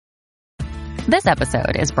This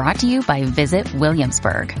episode is brought to you by Visit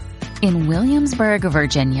Williamsburg. In Williamsburg,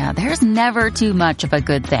 Virginia, there's never too much of a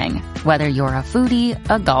good thing. Whether you're a foodie,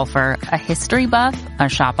 a golfer, a history buff, a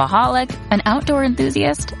shopaholic, an outdoor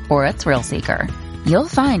enthusiast, or a thrill seeker, you'll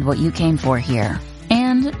find what you came for here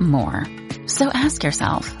and more. So ask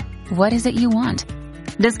yourself, what is it you want?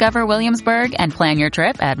 Discover Williamsburg and plan your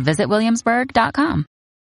trip at visitwilliamsburg.com.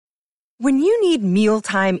 When you need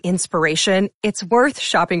mealtime inspiration, it's worth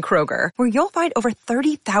shopping Kroger, where you'll find over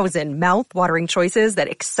 30,000 mouth-watering choices that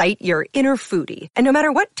excite your inner foodie. And no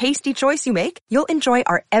matter what tasty choice you make, you'll enjoy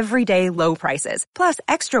our everyday low prices, plus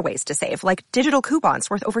extra ways to save, like digital coupons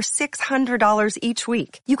worth over $600 each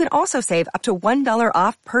week. You can also save up to $1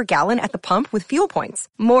 off per gallon at the pump with fuel points.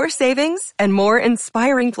 More savings and more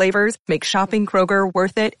inspiring flavors make shopping Kroger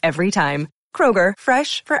worth it every time. Kroger,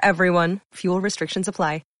 fresh for everyone. Fuel restrictions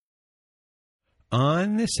apply.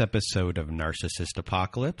 On this episode of Narcissist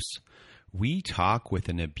Apocalypse, we talk with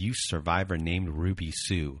an abuse survivor named Ruby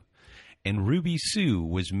Sue. And Ruby Sue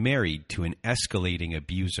was married to an escalating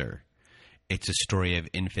abuser. It's a story of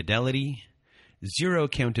infidelity, zero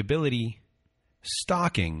accountability,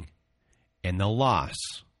 stalking, and the loss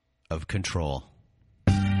of control.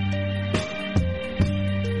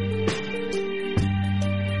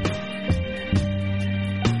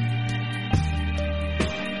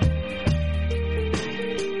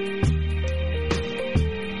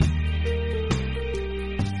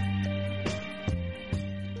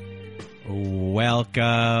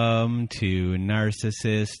 Welcome to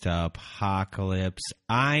Narcissist Apocalypse.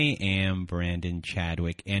 I am Brandon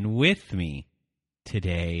Chadwick, and with me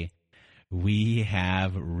today we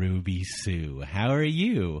have Ruby Sue. How are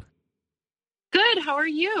you? Good. How are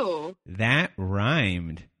you? That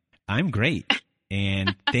rhymed. I'm great.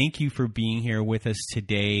 And thank you for being here with us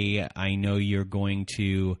today. I know you're going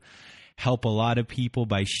to help a lot of people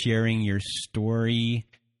by sharing your story.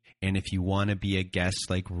 And if you want to be a guest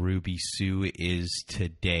like Ruby Sue is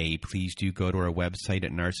today, please do go to our website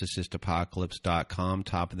at narcissistapocalypse.com.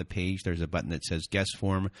 Top of the page, there's a button that says guest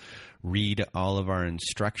form. Read all of our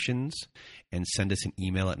instructions and send us an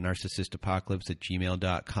email at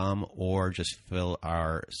narcissistapocalypse@gmail.com, or just fill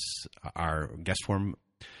our guest form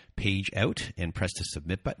page out and press the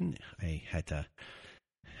submit button. It's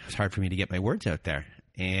hard for me to get my words out there.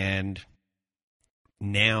 And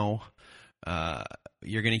now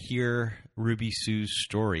you're going to hear Ruby Sue's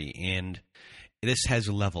story, and this has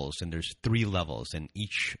levels, and there's 3 levels, and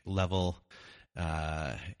each level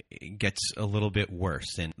gets a little bit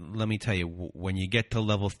worse. And let me tell you, when you get to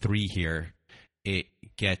level 3 here, it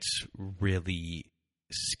gets really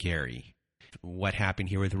scary. What happened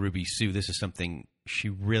here with Ruby Sue, this is something she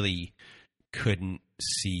really couldn't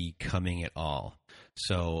see coming at all.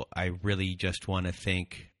 So I really just want to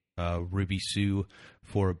thank Ruby Sue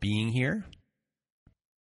for being here.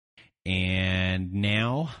 And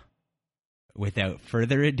now, without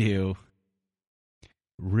further ado,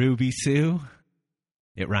 Ruby Sue,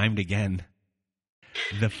 it rhymed again.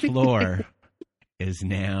 The floor is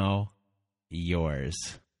now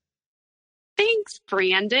yours. Thanks,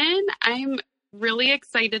 Brandon. I'm really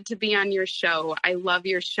excited to be on your show. I love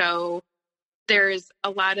your show. There's a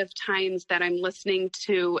lot of times that I'm listening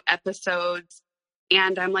to episodes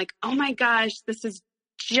and I'm like, oh my gosh, this is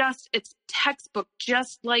it's textbook,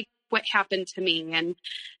 just like what happened to me. And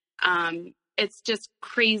it's just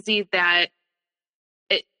crazy that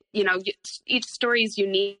each story is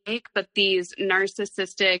unique, but these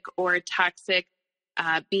narcissistic or toxic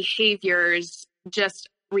behaviors just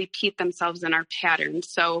repeat themselves in our patterns.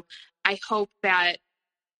 So I hope that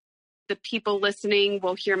the people listening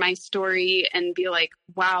will hear my story and be like,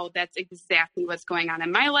 wow, that's exactly what's going on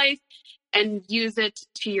in my life, and use it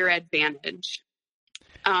to your advantage.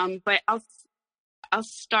 But I'll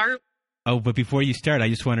start. Oh, but before you start, I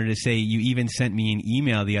just wanted to say you even sent me an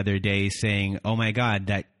email the other day saying, "Oh my God,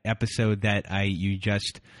 that episode that you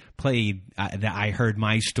just played, that I heard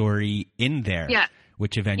my story in there." Yeah.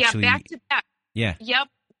 Which eventually, back to back. Yeah. Yep.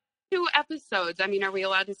 2 episodes. I mean, are we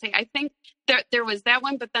allowed to say? I think there was that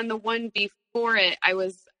one, but then the one before it, I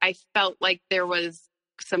felt like there was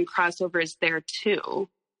some crossovers there too.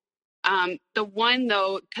 The one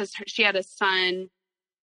though, because she had a son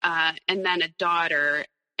and then a daughter.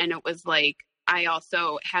 And it was like, I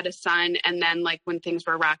also had a son. And then like when things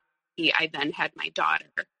were rocky, I then had my daughter.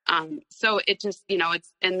 So it just,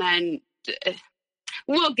 and then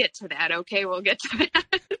we'll get to that. Okay. We'll get to that.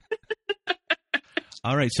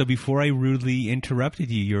 All right. So before I rudely interrupted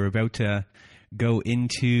you, you're about to go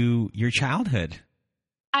into your childhood.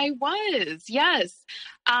 I was, yes.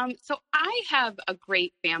 So I have a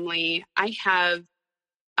great family. I had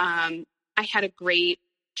a great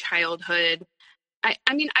childhood. I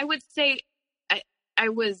mean, I would say I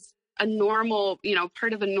was a normal,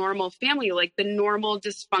 part of a normal family. Like the normal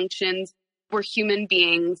dysfunctions were human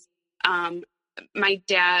beings. My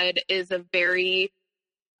dad is a very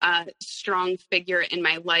strong figure in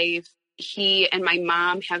my life. He and my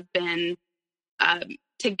mom have been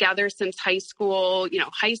together since high school,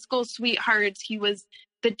 high school sweethearts. He was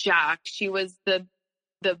the jock. She was the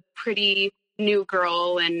pretty new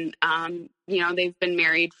girl. And, they've been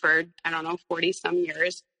married for, 40 some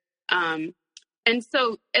years. And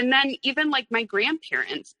then even like my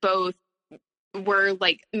grandparents both were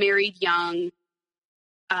like married young,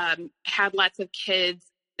 had lots of kids,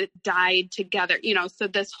 died together, so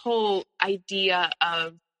this whole idea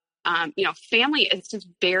of, family is just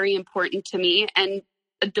very important to me. And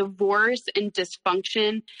divorce and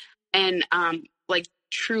dysfunction and like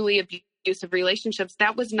truly abusive relationships,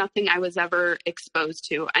 that was nothing I was ever exposed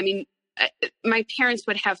to. I mean, my parents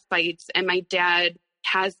would have fights and my dad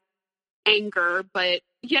has anger, but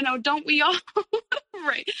don't we all?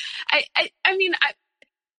 Right. I mean,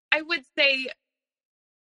 I would say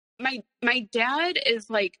my dad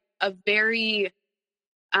is like a very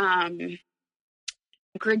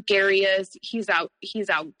gregarious. He's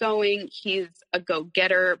outgoing. He's a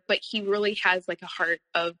go-getter, but he really has like a heart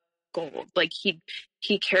of gold. Like he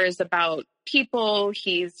cares about people.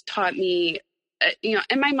 He's taught me,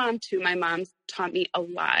 and my mom too. My mom's taught me a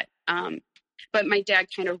lot. But my dad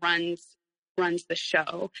kind of runs the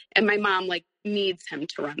show, and my mom like needs him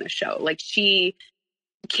to run the show. Like she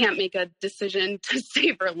can't make a decision to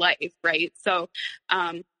save her life. Right. So,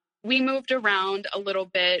 we moved around a little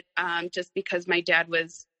bit just because my dad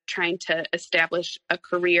was trying to establish a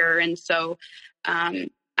career. And so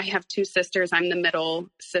I have two sisters. I'm the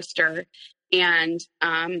middle sister. And,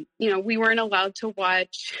 we weren't allowed to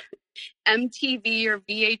watch MTV or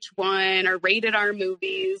VH1 or rated R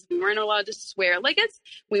movies. We weren't allowed to swear.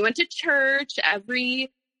 We went to church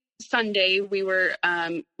every Sunday. We were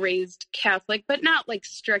raised Catholic, but not like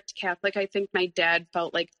strict Catholic. I think my dad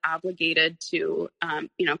felt like obligated to,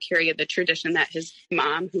 carry the tradition that his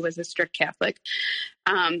mom, who was a strict Catholic.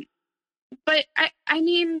 But I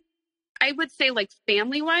mean, I would say like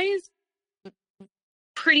family wise,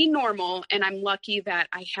 pretty normal. And I'm lucky that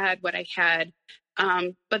I had what I had.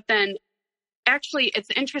 But then actually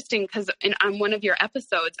it's interesting because on one of your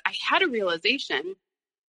episodes, I had a realization,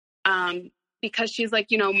 because she's like,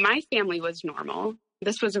 my family was normal.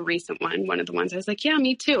 This was a recent one of the ones I was like, yeah,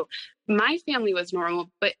 me too. My family was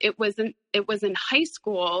normal, but it was in high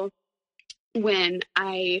school when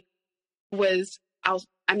I was,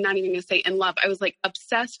 I'm not even going to say in love. I was like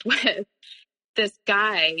obsessed with this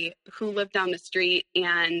guy who lived down the street,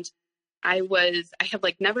 and I had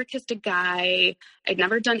like never kissed a guy. I'd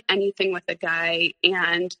never done anything with a guy.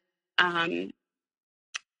 And,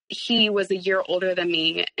 he was a year older than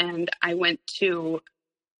me, and I went to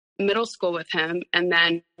middle school with him. And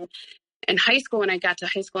then in high school, when I got to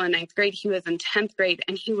high school in 9th grade, he was in 10th grade,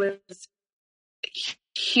 and he was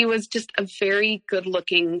just a very good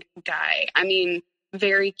looking guy. I mean,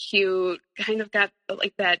 very cute, kind of got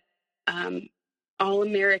like that,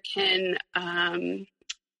 all-American,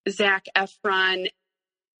 Zac Efron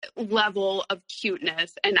level of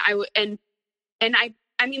cuteness. And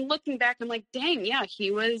I mean, looking back, I'm like, dang, yeah, he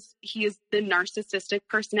is the narcissistic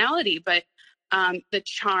personality, but the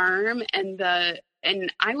charm and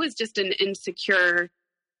I was just an insecure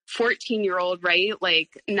 14-year-old, right?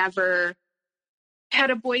 Like never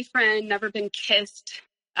had a boyfriend, never been kissed.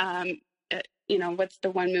 What's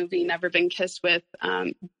the one movie, Never Been Kissed with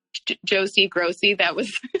Josie Grossi? That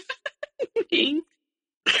was me.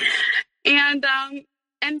 And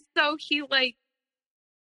so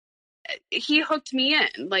he hooked me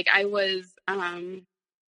in. Like I was,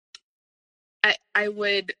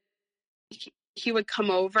 he would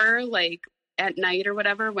come over like at night or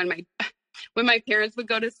whatever, when my parents would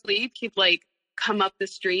go to sleep, he'd like come up the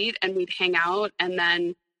street and we'd hang out. And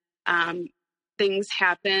then, things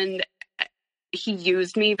happened. He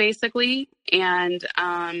used me basically. And,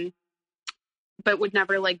 but would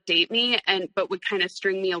never like date me but would kind of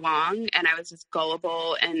string me along. And I was just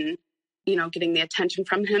gullible and, getting the attention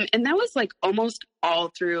from him. And that was like almost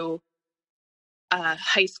all through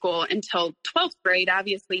high school until 12th grade.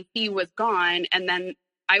 Obviously he was gone. And then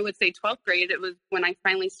I would say 12th grade, it was when I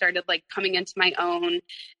finally started like coming into my own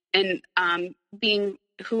and being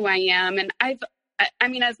who I am. And I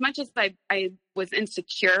mean, as much as I was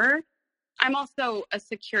insecure, I'm also a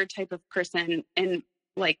secure type of person in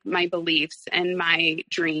like my beliefs and my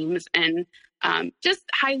dreams, and just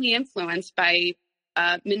highly influenced by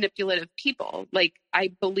manipulative people. Like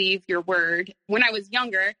I believe your word. When I was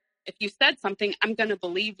younger, if you said something, I'm going to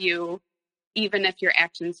believe you, even if your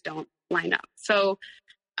actions don't line up. So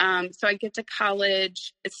I get to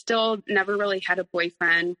college. I still never really had a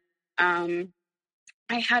boyfriend. I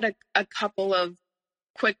had a couple of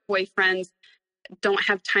quick boyfriends. Don't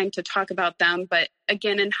have time to talk about them. But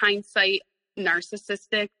again, in hindsight,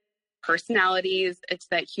 narcissistic personalities, it's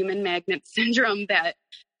that human magnet syndrome that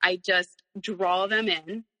I just draw them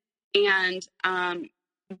in. And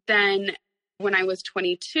then when I was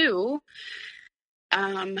 22,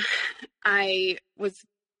 I was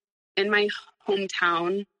in my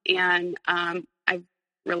hometown, and I've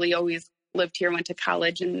really always lived here, went to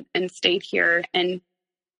college and stayed here. And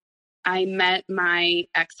I met my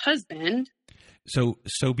ex-husband. So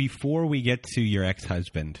before we get to your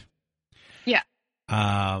ex-husband, yeah,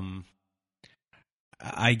 I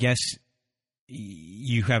guess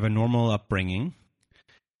you have a normal upbringing.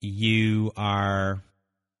 You are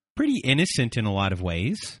pretty innocent in a lot of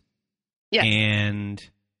ways. Yeah. And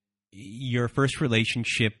your first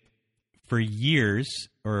relationship for years,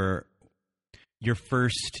 or your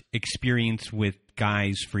first experience with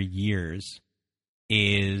guys for years,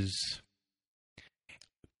 is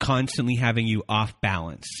constantly having you off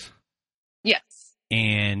balance. Yes.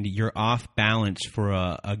 And you're off balance for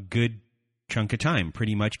a good chunk of time,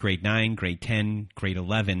 pretty much grade 9, grade 10, grade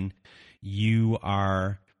 11. You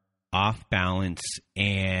are off balance,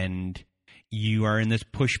 and you are in this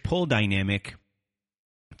push-pull dynamic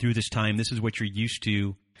through this time. This is what you're used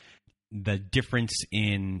to. The difference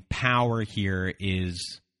in power here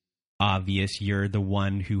is obvious. You're the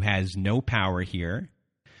one who has no power here,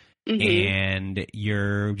 and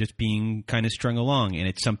you're just being kind of strung along. And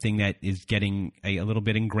it's something that is getting a little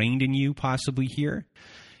bit ingrained in you possibly here.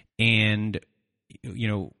 And, you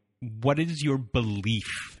know, what is your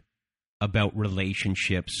belief about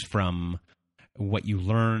relationships from what you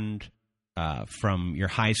learned from your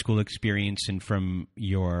high school experience and from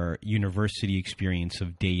your university experience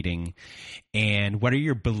of dating? And what are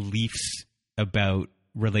your beliefs about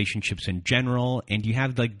relationships in general? And do you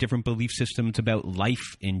have like different belief systems about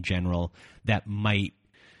life in general that might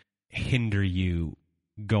hinder you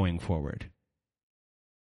going forward?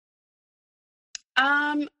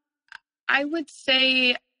 I would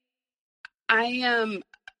say I am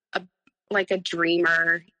like a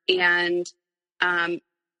dreamer, and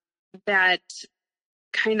that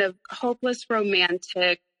kind of hopeless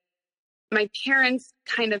romantic. My parents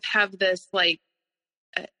kind of have this like,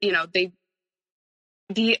 the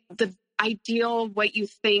ideal, what you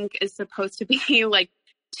think is supposed to be like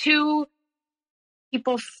two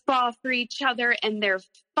people fall for each other and they're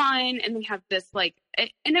fun, and they have this like, and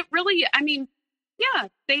it really, I mean, yeah,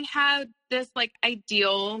 they had this like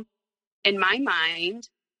ideal in my mind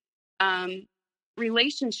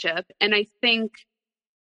relationship. And I think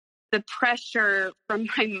the pressure from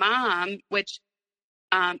my mom, which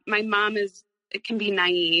my mom it can be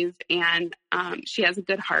naive, and she has a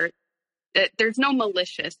good heart. There's no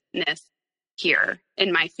maliciousness here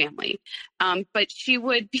in my family. But she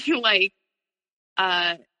would be like,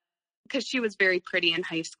 because she was very pretty in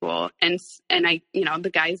high school, and I,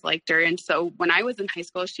 the guys liked her. And so when I was in high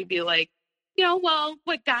school, she'd be like, well,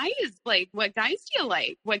 what guys do you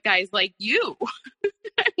like? What guys like you?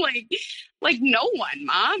 like no one,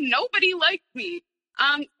 Mom, nobody liked me.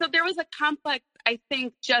 So there was a complex, I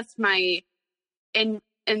think, just my, and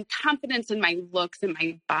confidence in my looks and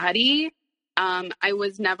my body. I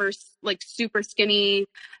was never like super skinny,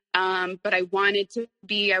 but I wanted to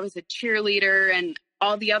be. I was a cheerleader, and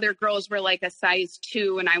all the other girls were like a size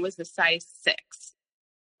 2, and I was a size 6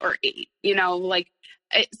 or 8.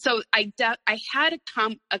 So I had a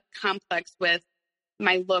complex with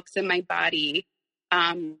my looks and my body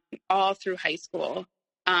all through high school,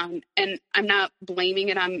 and I'm not blaming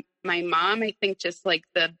it on my mom. I think just like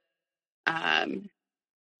the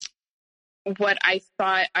what I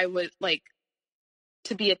thought I would like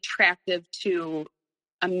to be attractive to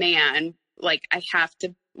a man, like I have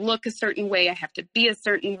to look a certain way, I have to be a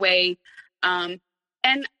certain way. And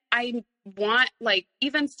I want, like,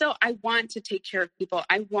 even still, I want to take care of people.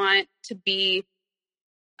 I want to be,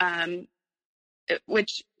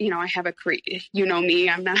 which, I have a career, me,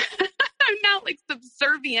 I'm not, I'm not like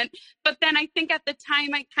subservient, but then I think at the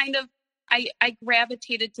time I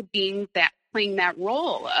gravitated to playing that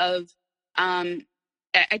role of,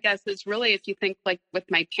 I guess it's really, if you think like with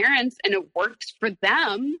my parents and it works for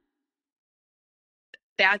them,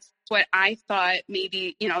 that's what I thought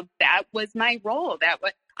maybe, that was my role.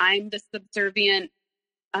 I'm the subservient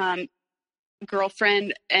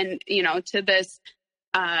girlfriend, and, to this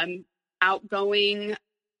outgoing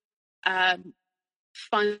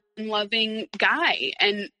fun-loving guy.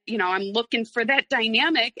 And, I'm looking for that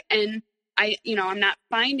dynamic, and I'm not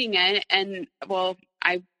finding it. And well,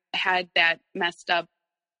 I had that messed up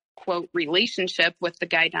quote relationship with the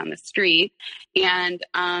guy down the street, and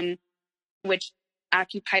which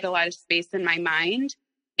occupied a lot of space in my mind.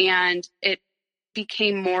 And it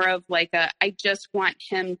became more of like I just want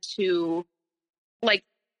him to like,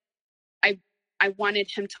 I wanted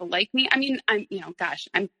him to like me. I mean, I'm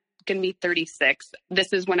going to be 36.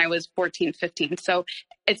 This is when I was 14, 15. So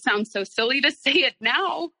it sounds so silly to say it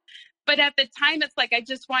now, but at the time it's like, I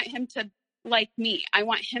just want him to like me. I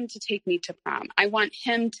want him to take me to prom. I want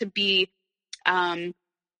him to be,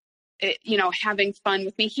 having fun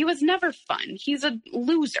with me. He was never fun. He's a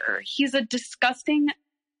loser. He's a disgusting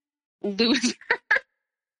loser.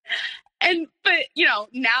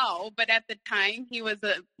 But at the time he was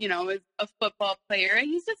a football player.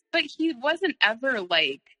 But he wasn't ever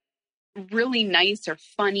like really nice or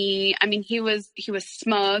funny. I mean, he was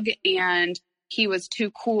smug, and he was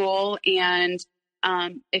too cool. And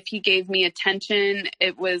if he gave me attention,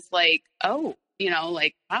 it was like, oh,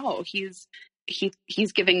 like, wow, he's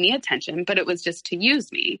giving me attention, but it was just to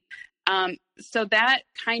use me. So that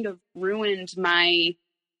kind of ruined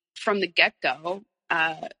from the get-go,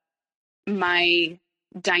 my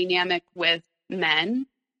dynamic with men.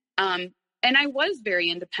 And I was very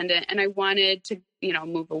independent, and I wanted to,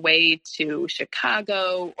 move away to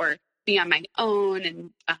Chicago or be on my own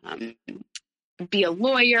and be a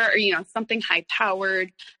lawyer or, something high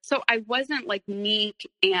powered. So I wasn't like meek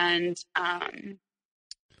and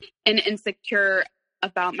insecure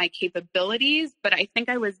about my capabilities, but I think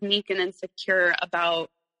I was meek and insecure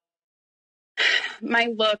about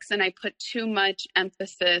my looks, and I put too much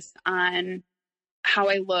emphasis on how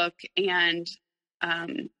I look, and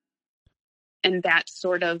that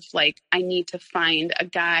sort of like, I need to find a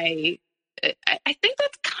guy. I think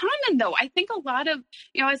that's common though. I think a lot of,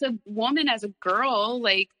 as a woman, as a girl,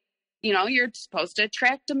 like, you're supposed to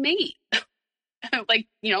attract a mate. Like,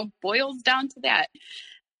 boils down to that.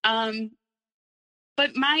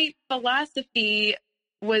 But my philosophy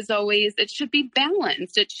was always, it should be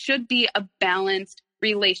balanced. It should be a balanced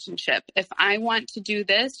relationship. If I want to do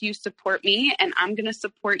this, you support me, and I'm going to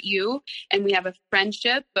support you. And we have a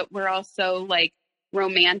friendship, but we're also like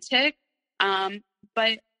romantic.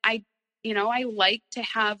 But I like to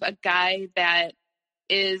have a guy that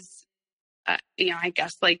is, I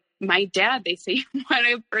guess like my dad, they say, you want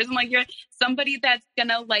a person like you're somebody that's going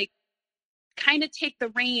to like kind of take the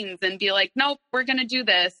reins and be like, nope, we're going to do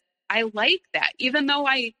this. I like that. Even though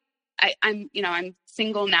I'm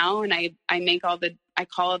single now, and I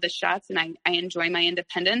call all the shots, and I enjoy my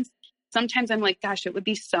independence. Sometimes I'm like, gosh, it would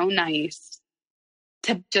be so nice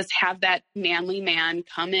to just have that manly man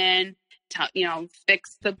come in,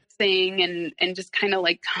 fix the thing and just kind of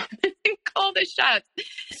like come and call the shots.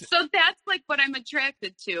 So that's like what I'm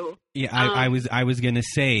attracted to. Yeah. I was going to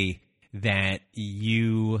say that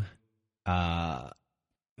you,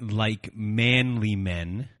 like manly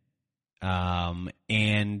men,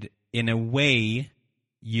 and in a way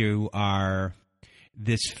you are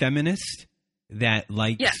this feminist that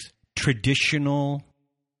likes traditional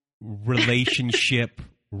relationship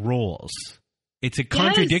roles. It's a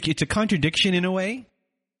It's a contradiction in a way.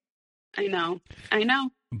 I know.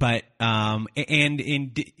 But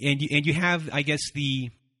and you have, I guess,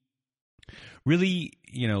 the really,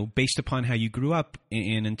 based upon how you grew up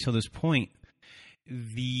and until this point,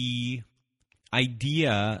 the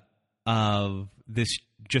idea of this,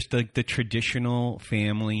 just like the traditional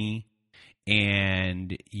family,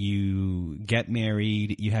 and you get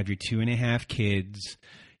married, you have your 2.5 kids,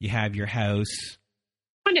 you have your house.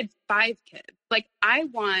 I wanted 5 kids. Like I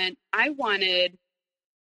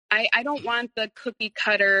don't want the cookie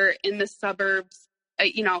cutter in the suburbs.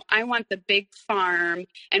 I want the big farm,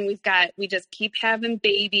 and we just keep having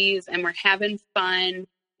babies, and we're having fun.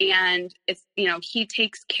 And it's, he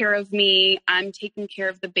takes care of me. I'm taking care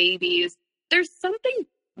of the babies. There's something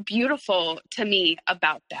beautiful to me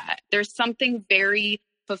about that. There's something very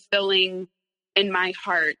fulfilling in my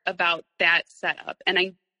heart about that setup. And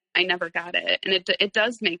I never got it. And it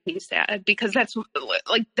does make me sad, because that's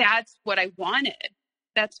what I wanted.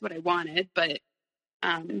 That's what I wanted. But,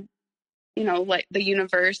 like the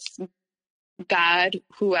universe, God,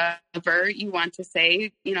 whoever you want to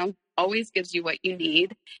say, always gives you what you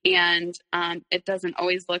need. And it doesn't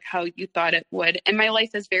always look how you thought it would. And my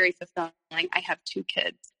life is very fulfilling. I have 2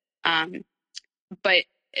 kids. But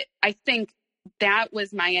I think that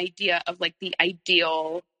was my idea of like the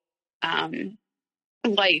ideal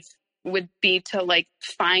life would be to like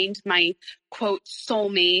find my quote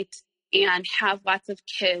soulmate and have lots of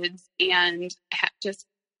kids and just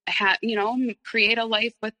create a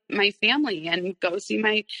life with my family and go see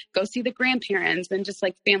the grandparents and just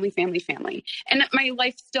like family. And my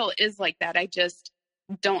life still is like that. I just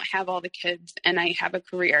don't have all the kids and I have a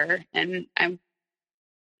career and I'm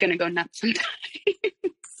going to go nuts sometimes.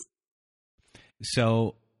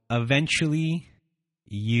 So eventually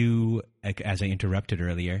you, as I interrupted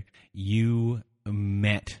earlier, you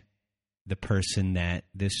met the person that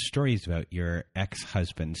this story is about, your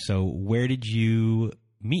ex-husband. So where did you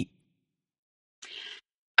meet?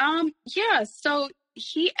 Yeah, so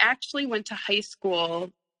he actually went to high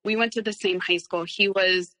school. We went to the same high school. He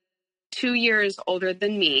was 2 years older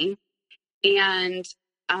than me. And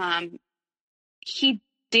he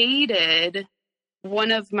dated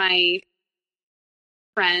one of my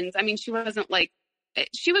friends. I mean, she was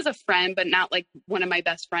a friend, but not like one of my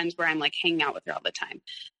best friends where I'm like hanging out with her all the time.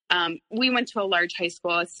 We went to a large high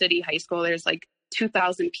school, a city high school. There's like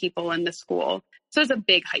 2,000 people in the school. So it's a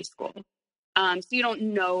big high school. So you don't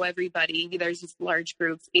know everybody. There's this large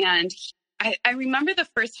groups. And I remember the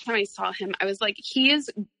first time I saw him, I was like, he is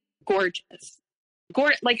gorgeous.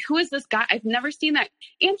 Like, who is this guy? I've never seen that.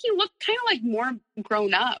 And he looked kind of like more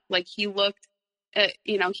grown up. Like he looked,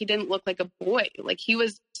 he didn't look like a boy. Like he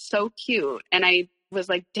was so cute. And I was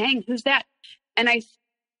like, dang, who's that? And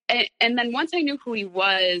then once I knew who he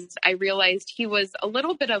was, I realized he was a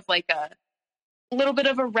little bit of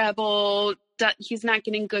a rebel. He's not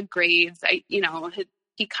getting good grades.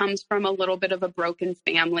 He comes from a little bit of a broken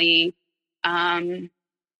family.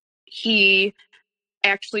 He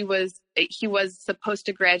was supposed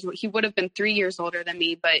to graduate. He would have been 3 years older than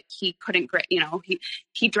me, but he couldn't,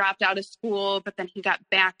 he dropped out of school, but then he got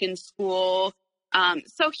back in school.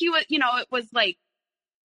 So he was, it was like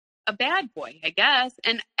a bad boy, I guess.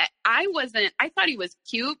 And I thought he was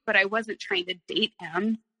cute, but I wasn't trying to date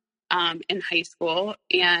him. In high school.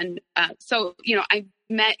 And so, I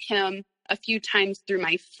met him a few times through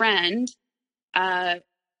my friend, and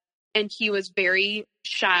he was very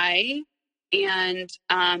shy and,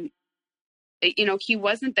 he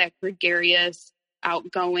wasn't that gregarious,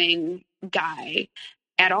 outgoing guy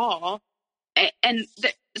at all.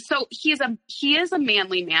 So he is a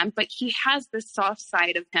manly man, but he has this soft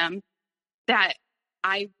side of him that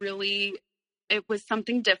it was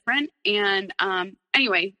something different. And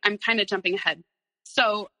anyway, I'm kind of jumping ahead.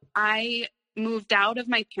 So I moved out of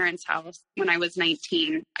my parents' house when I was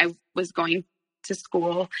 19. I was going to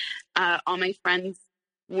school. All my friends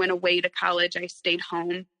went away to college. I stayed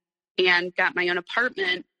home and got my own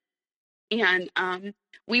apartment. And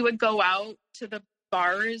we would go out to the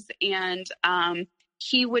bars and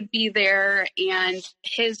he would be there and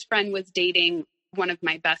his friend was dating one of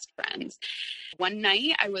my best friends. One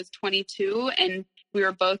night I was 22 and we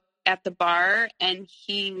were both at the bar and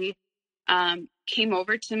he came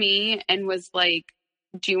over to me and was like,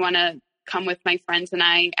 do you want to come with my friends and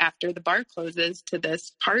I after the bar closes to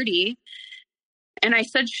this party? And I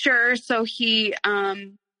said, sure. So he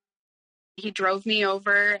drove me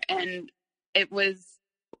over and it was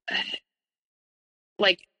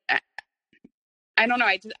like, I don't know.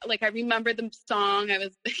 I remember the song.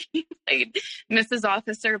 He played Mrs.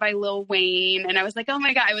 Officer by Lil Wayne. And I was like, oh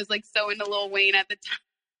my God, I was like so into Lil Wayne at the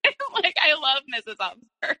time. Like, I love Mrs.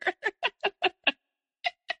 Officer.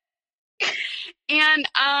 And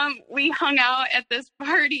we hung out at this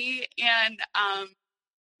party and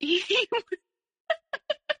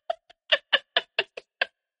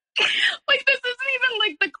like, this isn't even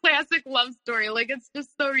like the classic love story. Like, it's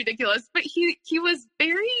just so ridiculous. But he was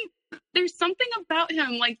there's something about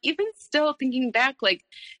him, like, even still thinking back, like,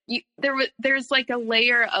 there's like a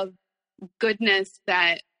layer of goodness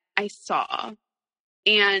that I saw,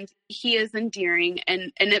 and he is endearing,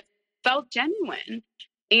 and it felt genuine,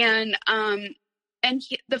 and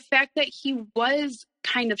the fact that he was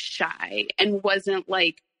kind of shy and wasn't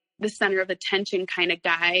like the center of attention kind of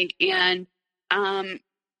guy, and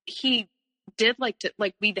he did like to,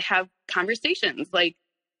 like, we'd have conversations, like,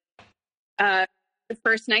 the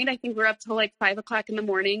first night, I think we were up till like 5 o'clock in the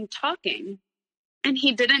morning talking, and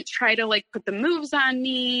he didn't try to like put the moves on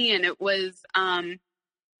me. And it was,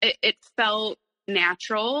 it felt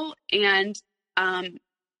natural. And,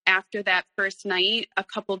 after that first night, a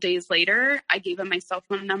couple days later, I gave him my cell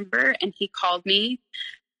phone number and he called me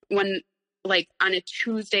on a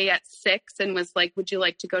Tuesday at 6 and was like, would you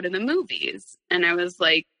like to go to the movies? And I was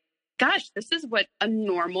like, gosh, this is what a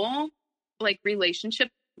normal like relationship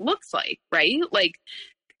looks like, right? Like,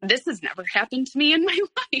 this has never happened to me in my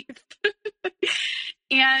life.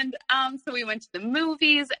 And so we went to the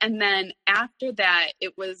movies, and then after that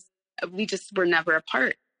we just were never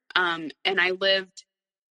apart. And I lived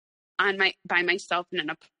by myself in an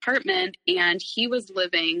apartment, and he was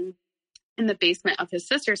living in the basement of his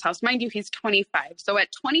sister's house. Mind you, he's 25. So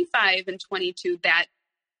at 25 and 22, that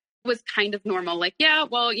was kind of normal. Like, yeah,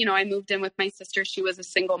 well, you know, I moved in with my sister. She was a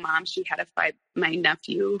single mom. She had my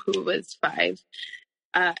nephew who was 5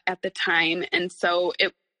 at the time. And so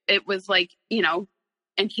it was like, you know,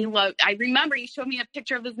 and I remember he showed me a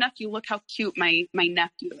picture of his nephew. Look how cute my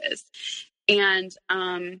nephew is. And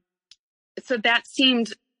so that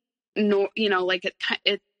seemed, no, you know, like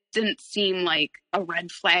it didn't seem like a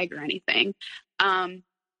red flag or anything. And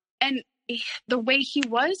the way he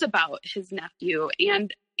was about his nephew,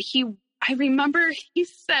 and I remember he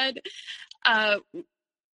said,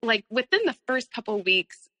 like within the first couple of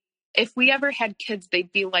weeks, if we ever had kids,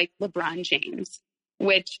 they'd be like LeBron James,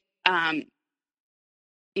 which,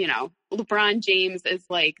 you know, LeBron James is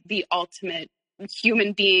like the ultimate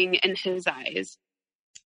human being in his eyes.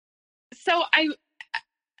 So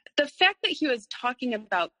the fact that he was talking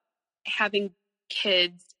about having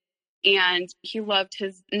kids, and he loved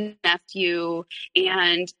his nephew,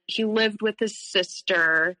 and he lived with his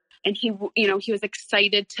sister, and he was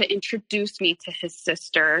excited to introduce me to his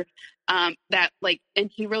sister, and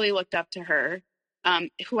he really looked up to her,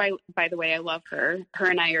 by the way, I love her. Her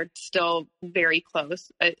and I are still very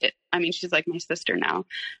close. I mean, she's like my sister now.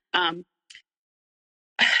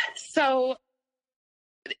 So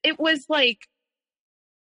it was like,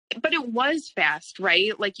 but it was fast,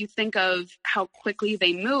 right? Like you think of how quickly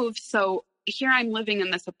they moved. So here I'm living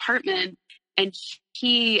in this apartment, and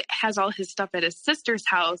he has all his stuff at his sister's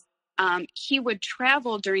house. He would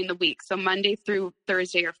travel during the week. So Monday through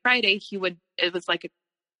Thursday or Friday, it was like a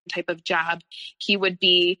type of job. He would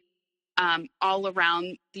be all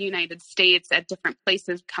around the United States at different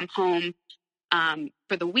places, come home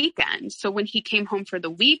for the weekend. So when he came home for the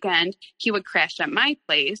weekend, he would crash at my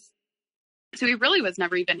place. So he really was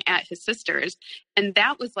never even at his sister's. And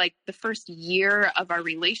that was like the first year of our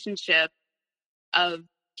relationship of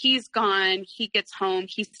he's gone, he gets home,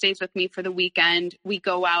 he stays with me for the weekend. We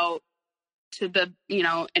go out to the, you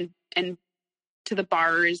know, and to the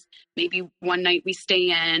bars. Maybe one night we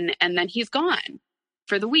stay in, and then he's gone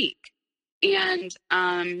for the week. And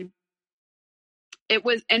and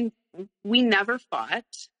we never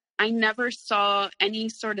fought. I never saw any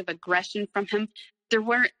sort of aggression from him. There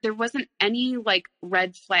wasn't any like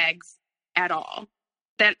red flags at all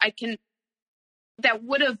that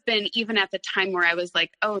would have been even at the time where I was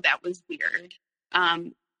like, oh, that was weird.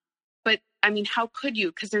 But I mean, how could you?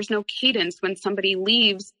 Because there's no cadence when somebody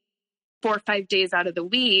leaves 4 or 5 days out of the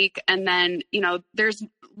week, and then, you know, there's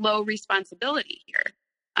low responsibility here.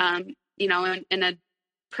 You know, and a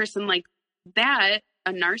person like that,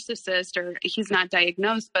 a narcissist, or he's not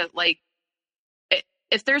diagnosed, but like,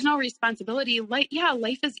 if there's no responsibility, life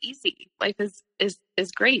is easy. Life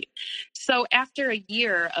is great. So after a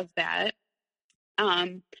year of that,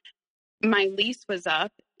 my lease was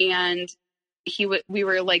up, and we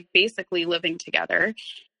were like basically living together.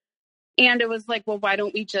 And it was like, well, why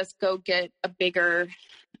don't we just go get a bigger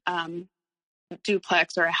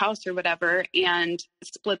duplex or a house or whatever and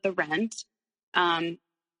split the rent? And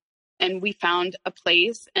we found a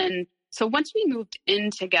place. And so once we moved in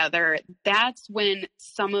together, that's when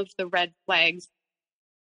some of the red flags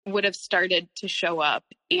would have started to show up.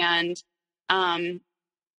 And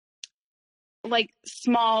like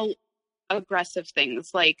small aggressive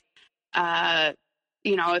things, like,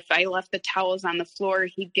 you know, if I left the towels on the floor,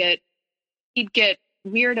 he'd get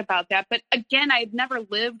weird about that. But again, I'd never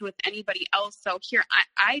lived with anybody else. So here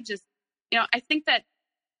I just, you know, I think that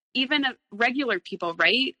even regular people,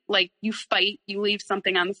 right? Like you fight, you leave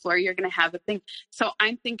something on the floor, you're going to have a thing. So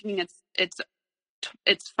I'm thinking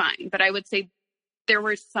it's fine. But I would say there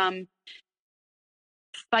were some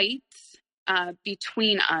fights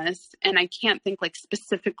between us, and I can't think like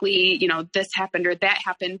specifically, you know, this happened or that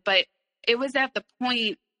happened, but it was at the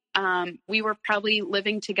point, we were probably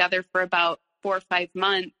living together for about 4 or 5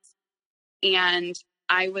 months. And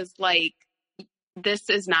I was like, this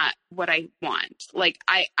is not what I want. Like,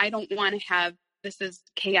 I don't want to have, this is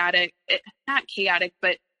chaotic, not chaotic,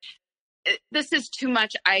 but this is too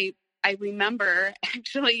much. I remember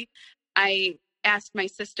actually, I asked my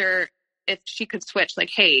sister if she could switch,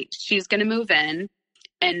 like, hey, she's going to move in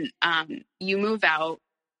and you move out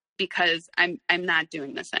because I'm not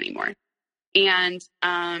doing this anymore. And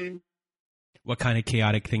what kind of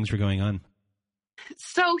chaotic things were going on?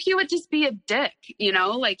 So he would just be a dick, you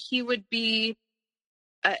know, like he would be,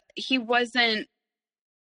 he wasn't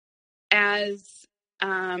as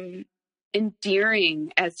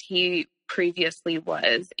endearing as he previously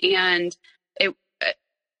was. And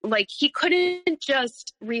like he couldn't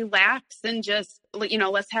just relax and just, you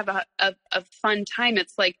know, let's have a fun time.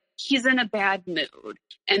 It's like he's in a bad mood,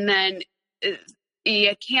 and then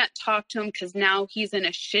you can't talk to him because now he's in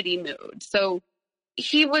a shitty mood. So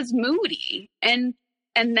he was moody, and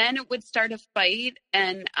then it would start a fight.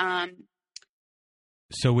 And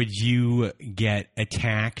so would you get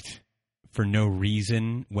attacked for no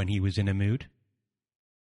reason when he was in a mood?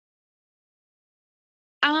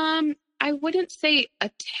 I wouldn't say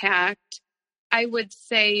attacked. I would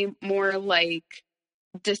say more like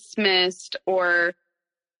dismissed or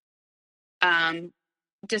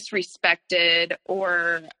disrespected,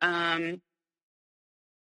 or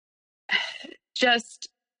just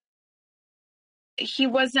he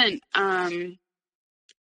wasn't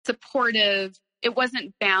supportive. It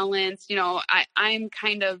wasn't balanced. You know, I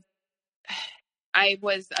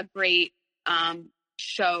was a great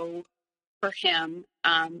show for him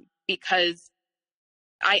because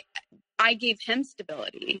I gave him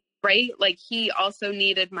stability, right? Like he also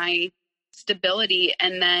needed my stability,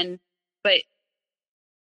 and then, but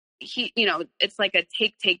he, you know, it's like a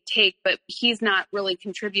take, but he's not really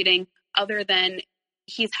contributing other than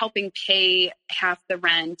he's helping pay half the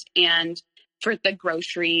rent and for the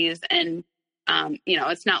groceries. And, you know,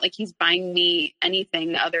 it's not like he's buying me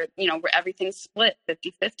anything other, you know, where everything's split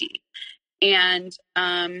 50-50. And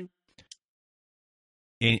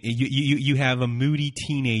you have a moody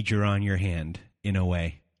teenager on your hand in a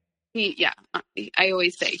way. I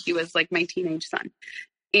always say he was like my teenage son.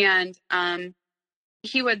 And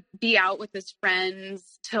he would be out with his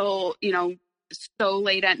friends till, you know, so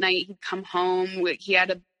late at night. He'd come home. He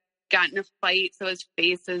had gotten a fight, so his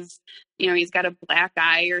face is, you know, he's got a black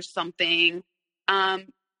eye or something.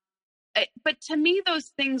 But to me, those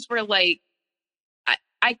things were like,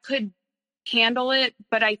 I could handle it,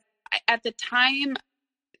 but I at the time,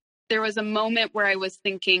 there was a moment where I was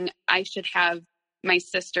thinking I should have my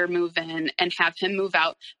sister move in and have him move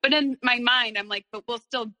out. But in my mind, I'm like, but we'll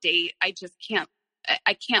still date. I can't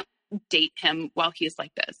date him while he's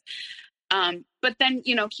like this. But then,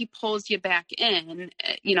 you know, he pulls you back in,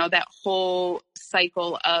 you know, that whole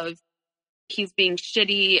cycle of he's being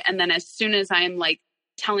shitty. And then as soon as I'm like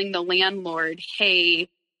telling the landlord, hey,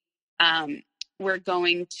 we're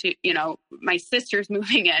going to, you know, my sister's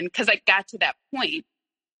moving in, because I got to that point.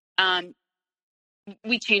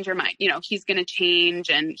 We change our mind, you know, he's going to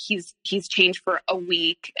change, and he's changed for a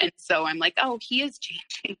week. And so I'm like, oh, he is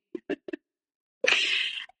changing.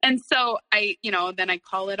 And so then I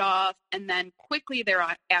call it off. And then quickly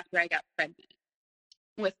thereafter, I got pregnant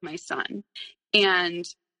with my son, and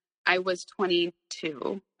I was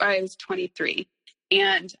 22, or I was 23.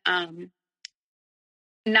 And,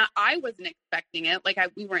 now I wasn't expecting it. Like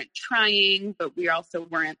we weren't trying, but we also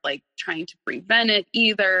weren't like trying to prevent it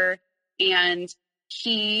either. And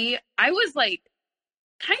I was like,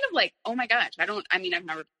 kind of like, oh my gosh, I've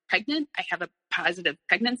never pregnant. I have a positive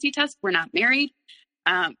pregnancy test. We're not married.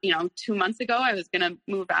 2 months ago I was going to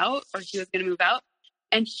move out, or he was going to move out.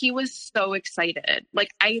 And he was so excited.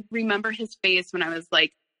 Like I remember his face when I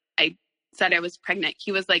said I was pregnant.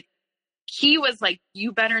 He was like,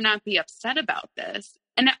 you better not be upset about this.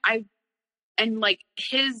 And like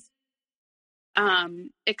his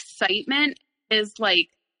excitement is like,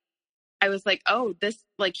 I was like, oh, this,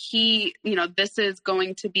 like he, you know, this is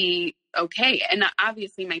going to be okay. And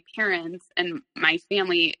obviously my parents and my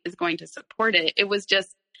family is going to support it. It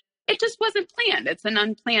just wasn't planned. It's an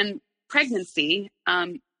unplanned pregnancy.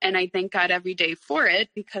 And I thank God every day for it,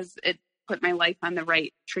 because it put my life on the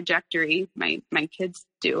right trajectory. My kids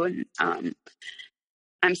do. And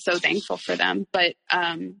I'm so thankful for them. But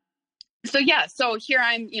so here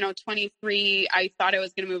I'm, 23. I thought I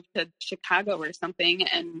was going to move to Chicago or something.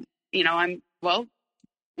 And,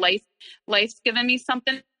 life's given me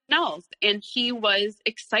something else. And he was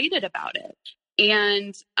excited about it.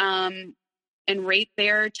 And right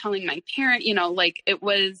there telling my parent, it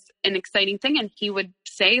was an exciting thing. And he would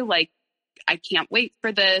say, like, I can't wait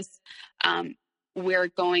for this.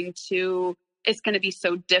 It's going to be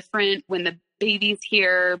so different when the baby's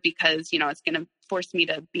here, because, it's going to force me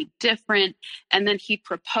to be different. And then he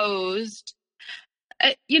proposed.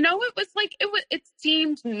 It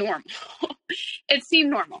seemed normal. It seemed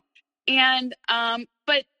normal. And,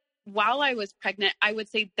 but while I was pregnant, I would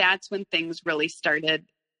say that's when things really started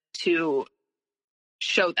to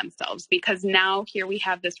show themselves, because now here we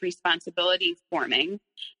have this responsibility forming,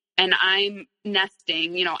 and I'm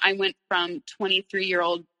nesting. I went from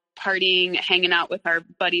 23-year-old partying, hanging out with our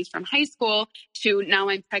buddies from high school, to now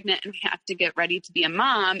I'm pregnant and have to get ready to be a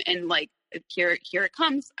mom. And like, here it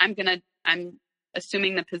comes. I'm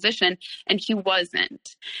assuming the position, and he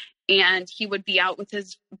wasn't. and he would be out with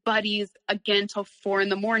his buddies again till 4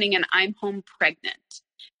 a.m. and I'm home pregnant.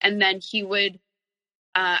 And then he would,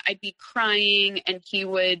 I'd be crying and he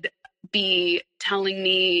would be telling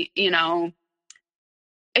me, you know,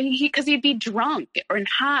 because he'd be drunk or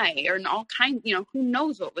high or all kinds, you know, who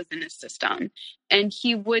knows what was in his system. And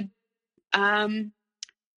he would,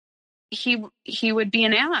 he would be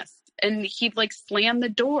an ass, and he'd like slam the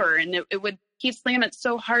door, and he'd slam it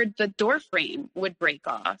so hard the door frame would break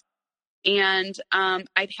off. And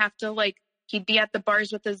I'd have to he'd be at the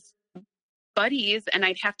bars with his buddies, and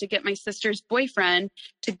I'd have to get my sister's boyfriend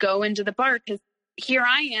to go into the bar, because here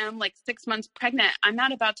I am, 6 months pregnant. I'm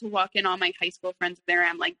not about to walk in all my high school friends there.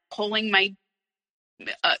 I'm pulling my,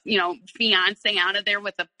 fiance out of there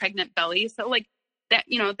with a pregnant belly. So that,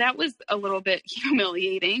 that was a little bit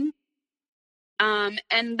humiliating. And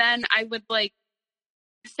then I would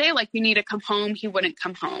say you need to come home. He wouldn't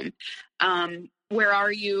come home. Where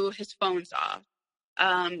are you? His phone's off.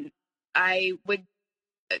 I would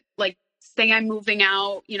say I'm moving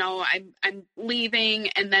out, I'm leaving,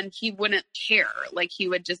 and then he wouldn't care. He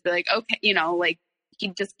would just be okay,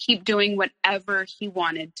 he'd just keep doing whatever he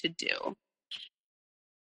wanted to do.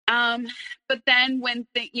 But then when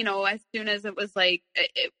as soon as it was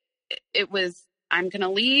it was, I'm going to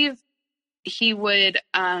leave, he would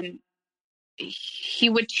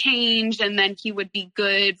change, and then he would be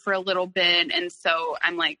good for a little bit. And so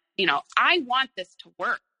I'm I want this to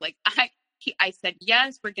work. I said,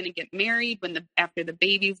 yes, we're going to get married after the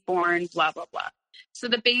baby's born, blah, blah, blah. So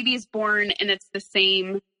the baby's born, and it's the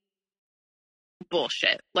same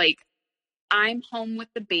bullshit. I'm home with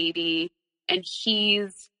the baby, and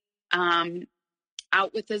he's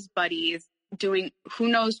out with his buddies doing who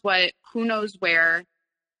knows what, who knows where,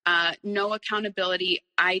 no accountability.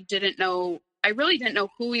 I really didn't know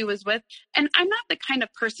who he was with. And I'm not the kind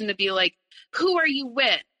of person to be who are you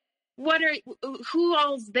with? Who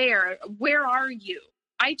all's there? Where are you?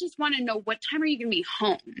 I just want to know, what time are you going to be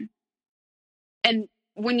home? And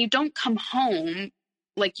when you don't come home,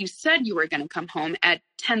 like you said you were going to come home at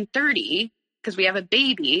 10:30 because we have a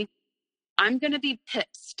baby, I'm going to be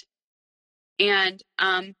pissed. And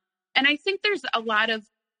I think there's a lot of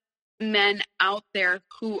men out there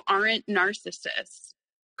who aren't narcissists,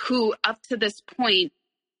 who up to this point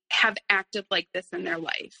have acted like this in their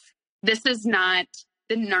life. This is not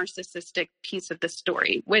the narcissistic piece of the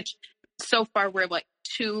story, which so far we're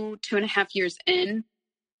 2.5 years in.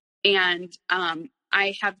 And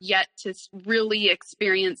I have yet to really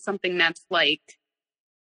experience something that's a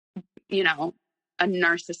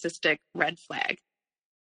narcissistic red flag.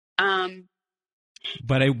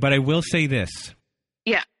 But I will say this.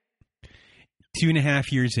 Yeah.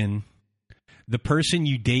 2.5 years in, the person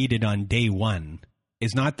you dated on day one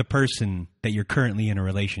is not the person that you're currently in a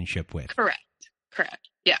relationship with. Correct.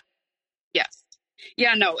 Yeah. Yes.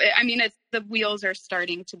 Yeah, no, I mean, the wheels are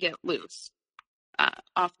starting to get loose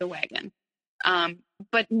off the wagon.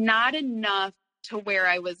 But not enough to where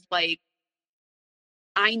I was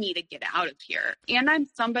I need to get out of here. And I'm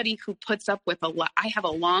somebody who puts up with a lot. I have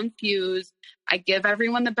a long fuse. I give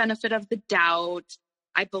everyone the benefit of the doubt.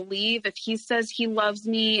 I believe if he says he loves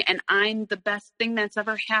me and I'm the best thing that's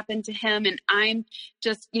ever happened to him, and I'm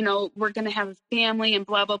just, we're going to have a family and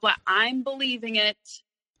blah, blah, blah, I'm believing it.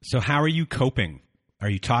 So how are you coping? Are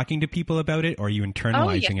you talking to people about it, or are you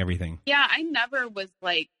internalizing everything? Yeah, I never was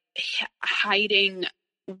hiding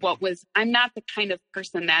I'm not the kind of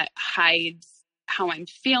person that hides how I'm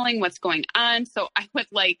feeling, what's going on. So I would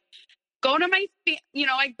go to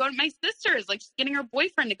I'd go to my sister's, just getting her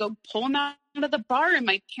boyfriend to go pull him out of the bar. And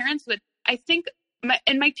my parents would, I think, my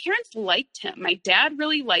parents liked him. My dad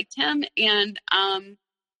really liked him. And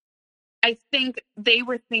I think they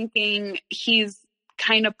were thinking he's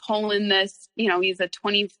kind of pulling this, he's a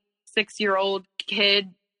 26-year-old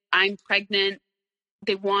kid. I'm pregnant.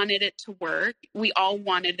 They wanted it to work. We all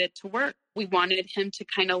wanted it to work. We wanted him to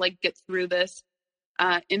kind of get through this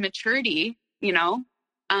immaturity,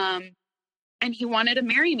 and he wanted to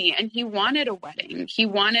marry me, and he wanted a wedding. He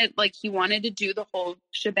wanted to do the whole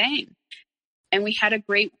shebang. And we had a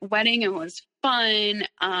great wedding. It was fun.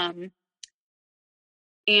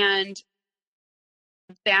 And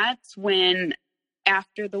that's when,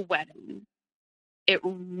 after the wedding, it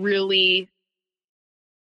really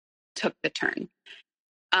took the turn.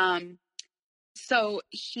 So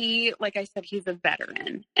he, like I said, he's a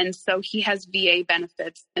veteran. And so he has VA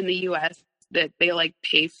benefits in the US that they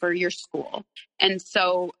pay for your school. And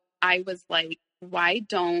so I was why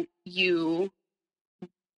don't you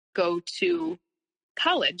go to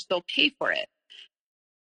college? They'll pay for it.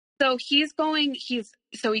 So he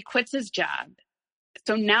quits his job.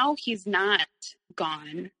 So now he's not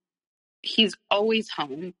gone he's always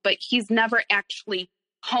home, but he's never actually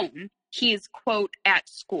home. He's, quote, at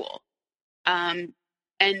school. And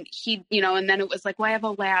he, and then it was like, well, I have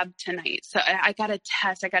a lab tonight. So I got a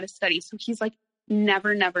test, I got to study. So he's like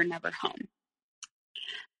never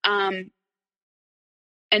home.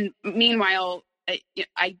 And meanwhile,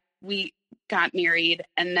 we got married,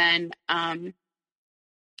 and then, I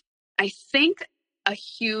think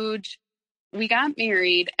we got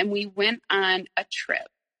married and we went on a trip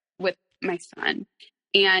with my son,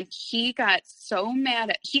 and he got so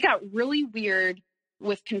mad he got really weird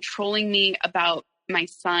with controlling me about my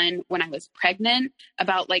son when I was pregnant,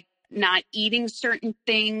 about like not eating certain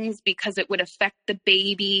things because it would affect the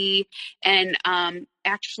baby. And,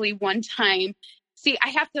 actually one time, see, I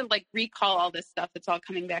have to like recall all this stuff. It's all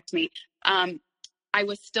coming back to me. I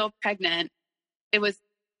was still pregnant. It was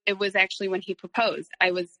actually when he proposed.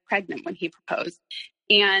 I was pregnant when he proposed,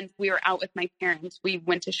 and we were out with my parents. We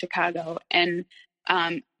went to Chicago, and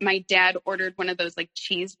my dad ordered one of those like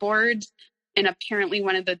cheese boards, and apparently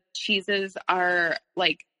one of the cheeses are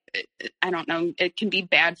like, I don't know, it can be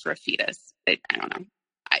bad for a fetus. I don't know.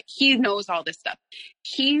 He knows all this stuff.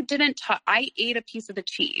 He didn't talk. I ate a piece of the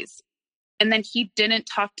cheese, and then he didn't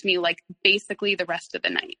talk to me like basically the rest of the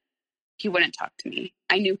night. He wouldn't talk to me.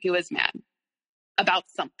 I knew he was mad about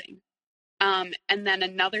something. And then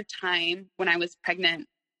another time when I was pregnant,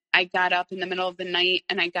 I got up in the middle of the night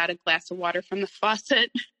and I got a glass of water from the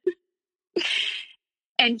faucet.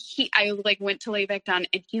 And I like went to lay back down,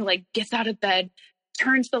 and he like gets out of bed,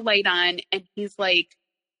 turns the light on, and he's like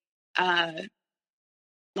freaking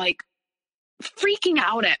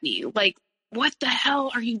out at me. Like, what the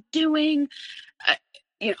hell are you doing?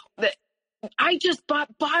 I just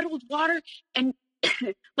bought bottled water, and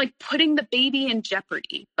like putting the baby in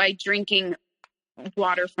jeopardy by drinking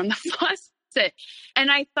water from the faucet.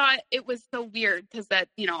 And I thought it was so weird because that,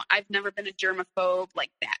 I've never been a germaphobe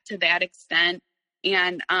like that to that extent.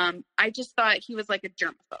 And I just thought he was like a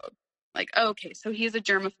germaphobe. Like, okay, so he's a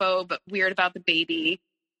germaphobe, but weird about the baby,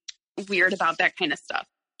 weird about that kind of stuff.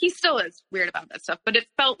 He still is weird about that stuff, but it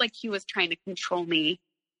felt like he was trying to control me,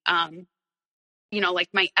 like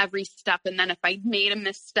my every step. And then if I made a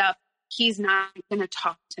misstep, he's not going to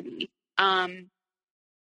talk to me.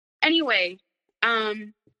 Anyway,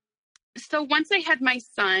 so once I had my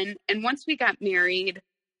son and once we got married,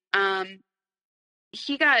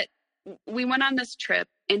 we went on this trip,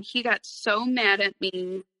 and he got so mad at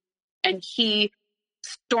me, and he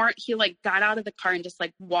like got out of the car and just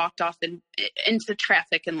like walked off into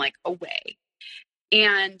traffic and like away.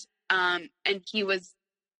 And he was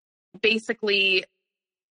basically,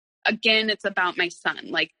 again, it's about my son.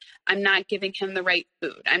 Like, I'm not giving him the right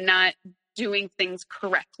food. I'm not doing things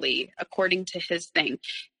correctly according to his thing.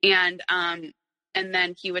 And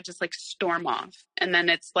then he would just like storm off. And then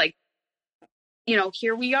it's like,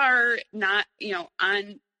 here we are, not in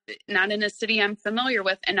a city I'm familiar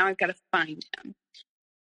with, and now I've got to find him.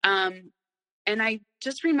 And I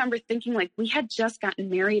just remember thinking, like, we had just gotten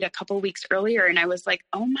married a couple of weeks earlier, and I was like,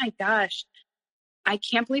 oh my gosh, I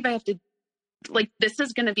can't believe I have to, like, this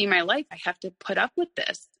is going to be my life. I have to put up with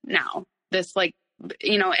this now. This, like,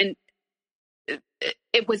 and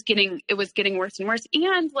it was getting worse and worse.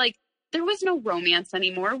 And like, there was no romance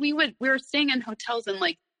anymore. We were staying in hotels, and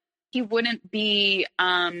like, he wouldn't be,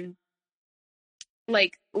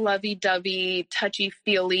 like lovey-dovey,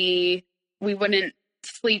 touchy-feely. We wouldn't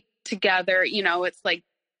sleep together. It's like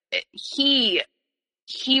he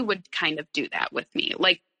would kind of do that with me.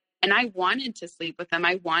 Like, and I wanted to sleep with him.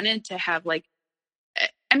 I wanted to have like,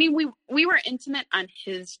 I mean, we were intimate on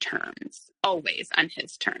his terms, always on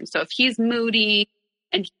his terms. So if he's moody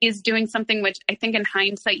and he's doing something, which I think in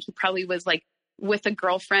hindsight, he probably was like with a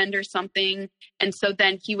girlfriend or something. And so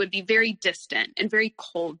then he would be very distant and very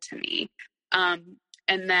cold to me. And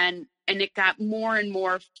it got more and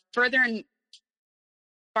more farther and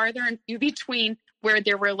few between, where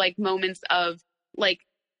there were like moments of like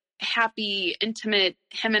happy, intimate,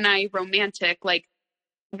 him and I romantic. Like,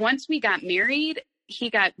 once we got married, he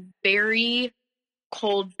got very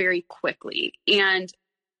cold very quickly. And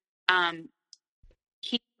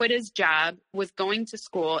he quit his job, was going to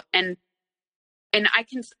school, and I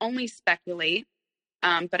can only speculate,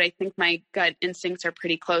 but I think my gut instincts are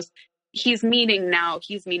pretty close. He's meeting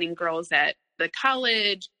girls at the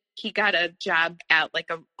college. He got a job at like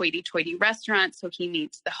a hoity-toity restaurant, so he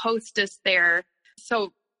meets the hostess there.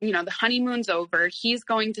 So, the honeymoon's over. He's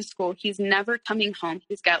going to school. He's never coming home.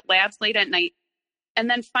 He's got labs late at night. And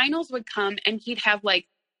then finals would come, and he'd have like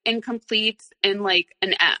incompletes and like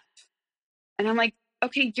an F. And I'm like,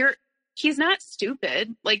 okay, he's not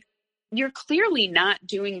stupid. Like, you're clearly not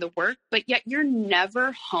doing the work, but yet you're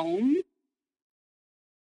never home.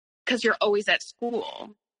 because you're always at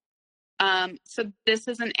school. So this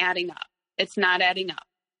isn't adding up. It's not adding up.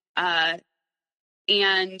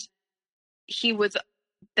 And he was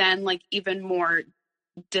then like even more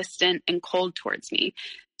distant and cold towards me.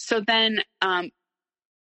 So then I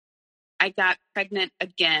got pregnant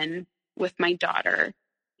again with my daughter,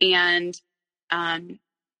 and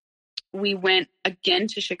we went again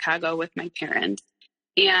to Chicago with my parents.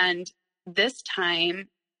 And this time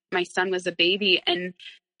my son was a baby, and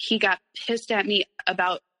he got pissed at me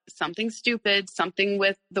about something stupid, something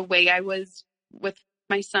with the way I was with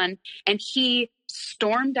my son. And he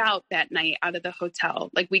stormed out that night out of the hotel.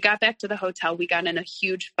 Like, we got back to the hotel, we got in a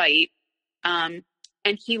huge fight. And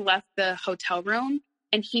he left the hotel room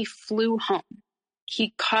and he flew home.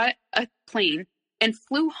 He caught a plane and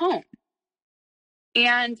flew home.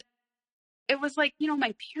 And it was like, you know,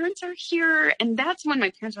 my parents are here. And that's when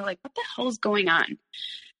my parents were like, what the hell is going on?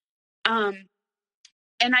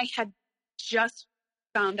 And I had just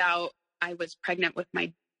found out I was pregnant with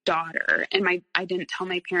my daughter, and I didn't tell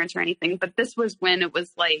my parents or anything, but this was when it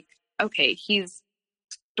was like, okay, he's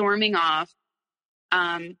storming off.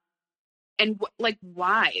 And like,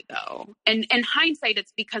 why though? And in hindsight,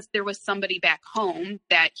 it's because there was somebody back home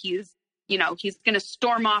that he's going to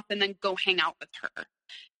storm off and then go hang out with her.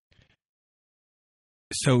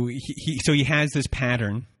 So he has this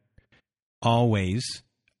pattern always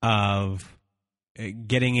of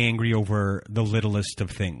getting angry over the littlest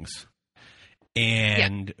of things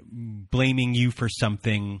and blaming you for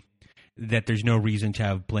something that there's no reason to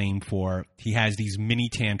have blame for. He has these mini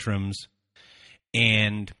tantrums.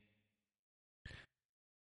 And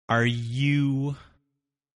are you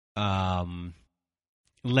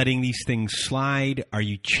letting these things slide? Are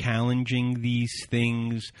you challenging these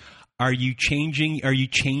things? Are you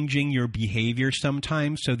changing your behavior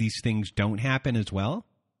sometimes so these things don't happen as well?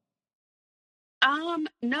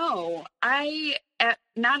 No,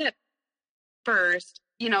 not at first,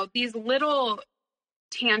 these little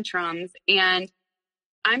tantrums, and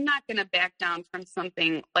I'm not going to back down from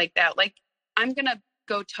something like that. Like, I'm going to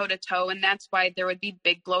go toe to toe. And that's why there would be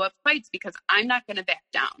big blow up fights, because I'm not going to back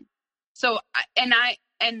down. So, and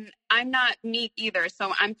I'm not meek either.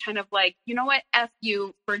 So I'm kind of like, you know what? F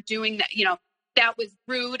you for doing that. That was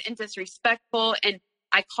rude and disrespectful. And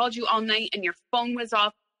I called you all night and your phone was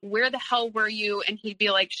off. Where the hell were you? And he'd be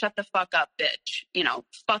like, shut the fuck up, bitch.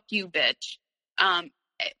 Fuck you, bitch.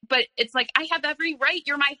 But it's like, I have every right.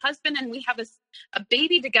 You're my husband and we have a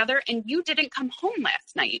baby together, and you didn't come home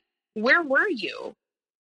last night. Where were you?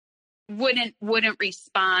 Wouldn't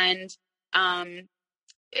respond. And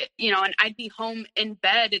I'd be home in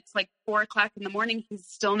bed. It's like 4:00 in the morning. He's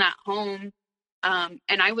still not home. And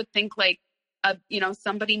I would think like,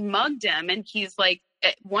 somebody mugged him. And he's like,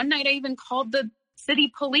 one night I even called the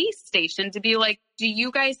city police station to be like, do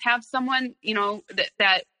you guys have someone,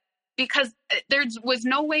 that because there was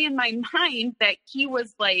no way in my mind that he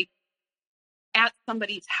was like at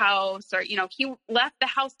somebody's house, or, he left the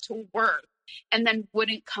house to work and then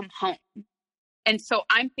wouldn't come home. And so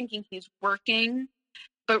I'm thinking he's working,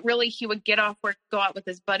 but really he would get off work, go out with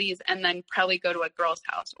his buddies, and then probably go to a girl's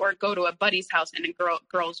house or go to a buddy's house, and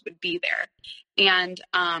girls would be there. And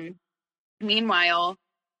meanwhile,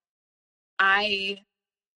 I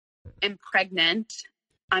am pregnant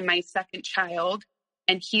on my second child,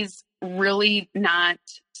 and he's really not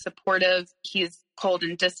supportive. He's cold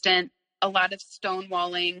and distant, a lot of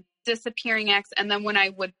stonewalling, disappearing acts. And then when I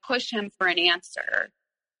would push him for an answer,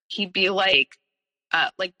 he'd be like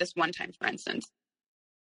this one time, for instance,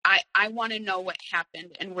 I want to know what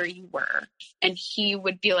happened and where you were. And he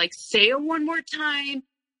would be like, say it one more time.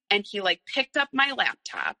 And he like picked up my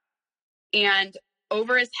laptop, and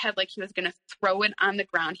over his head, like he was going to throw it on the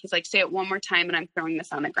ground. He's like, say it one more time, and I'm throwing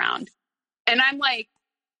this on the ground. And I'm like,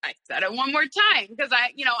 I said it one more time, because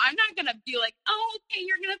I'm not going to be like, oh, okay,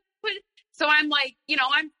 you're going to put it. So I'm like,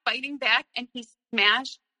 I'm fighting back, and he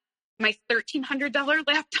smashed my $1,300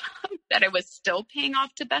 laptop that I was still paying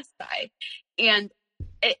off to Best Buy. And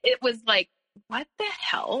it was like, what the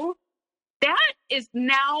hell? That is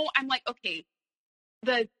now, I'm like, okay,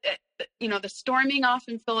 the storming off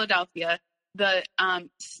in Philadelphia, the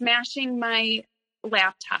smashing my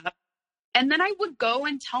laptop. And then I would go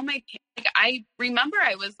and tell I remember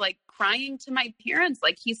I was like crying to my parents,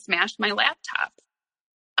 like, he smashed my laptop.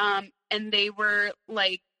 And they were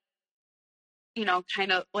like,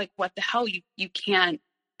 kind of like, what the hell? You can't,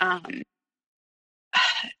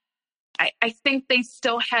 I think they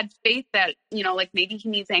still had faith that, like maybe he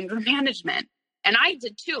needs anger management. And I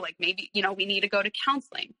did too. Like, maybe, we need to go to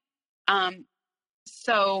counseling.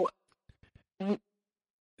 So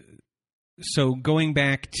going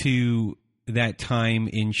back to that time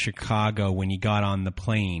in Chicago when he got on the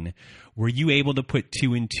plane, were you able to put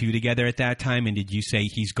two and two together at that time? And did you say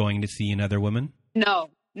he's going to see another woman? No,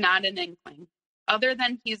 not an inkling. Other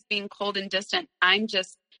than he's being cold and distant, I'm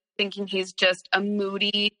just thinking he's just a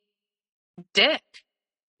moody dick.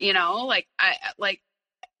 You know, like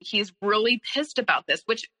he's really pissed about this,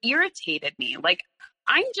 which irritated me. Like,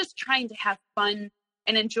 I'm just trying to have fun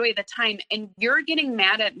and enjoy the time, and you're getting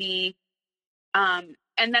mad at me. And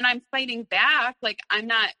then I'm fighting back. Like, I'm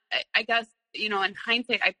not, I guess, you know, in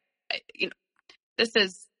hindsight, you know, this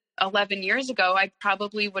is 11 years ago. I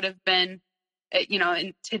probably would have been, you know,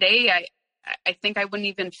 and today I think I wouldn't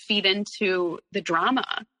even feed into the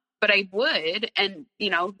drama, but I would. And, you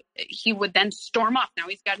know, he would then storm off. Now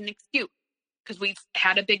he's got an excuse because we've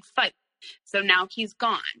had a big fight. So now he's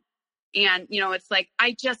gone. And, you know, it's like,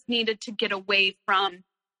 I just needed to get away from,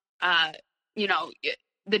 you know,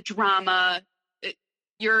 the drama.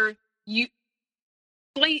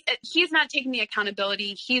 He's not taking the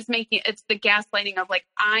accountability. He's making, it's the gaslighting of like,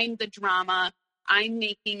 I'm the drama. I'm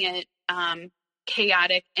making it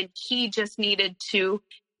chaotic. And he just needed to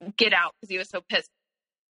get out because he was so pissed.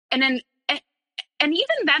 And then, and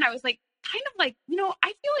even then I was like, kind of like, you know, I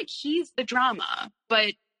feel like he's the drama,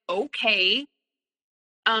 but okay.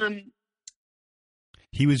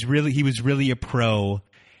 He was really a pro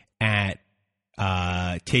at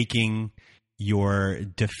taking your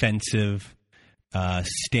defensive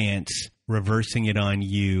stance, reversing it on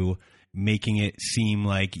you, making it seem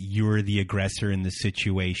like you're the aggressor in the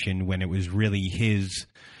situation when it was really his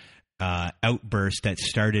outburst that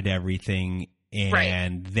started everything. And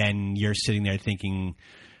right. Then you're sitting there thinking,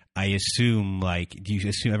 I assume, like, do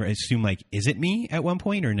you ever assume like, is it me at one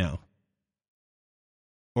point or no?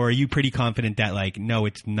 Or are you pretty confident that like, no,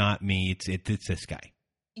 it's not me, it's this guy?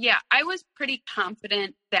 Yeah, I was pretty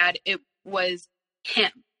confident that it was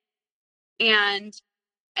him. And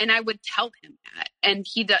I would tell him that. And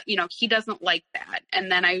he doesn't like that. And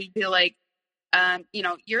then I would be like, you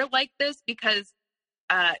know, you're like this because,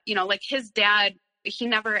 you know, like his dad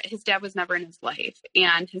was never in his life.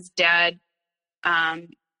 And his dad,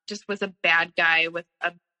 just was a bad guy with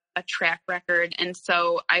a track record. And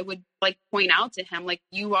so I would like point out to him, like,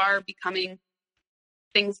 you are becoming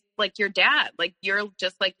things like your dad, like you're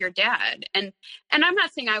just like your dad. And I'm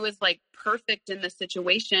not saying I was like perfect in the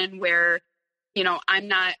situation where, you know, I'm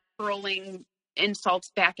not hurling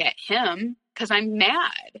insults back at him because I'm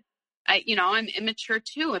mad. I'm immature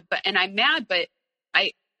too, and I'm mad, but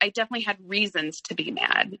I definitely had reasons to be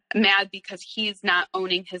mad because he's not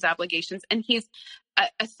owning his obligations. And he's,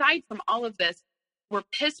 aside from all of this, we're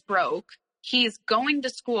piss broke. He's going to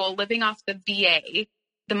school, living off the VA.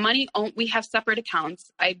 The money, we have separate accounts.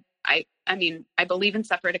 I mean, I believe in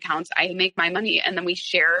separate accounts. I make my money and then we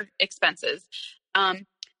share expenses. But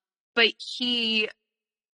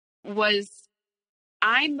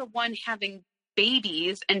I'm the one having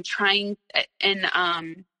babies and trying,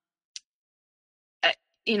 and,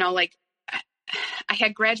 you know, like I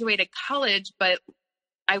had graduated college, but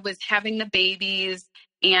I was having the babies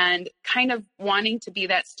and kind of wanting to be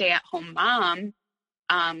that stay-at-home mom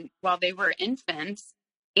while they were infants.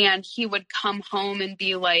 And he would come home and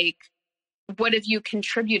be like, what have you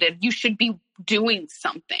contributed? You should be doing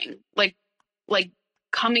something, like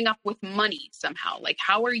coming up with money somehow. Like,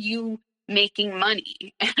 how are you making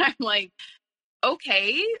money? And I'm like,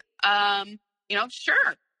 okay, you know,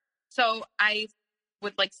 sure. So I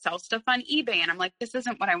would like sell stuff on eBay, and I'm like, this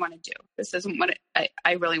isn't what I want to do. This isn't what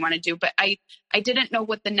I really want to do. But I didn't know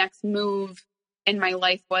what the next move in my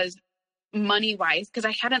life was money wise, because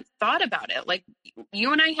I hadn't thought about it. Like,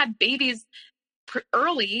 you and I had babies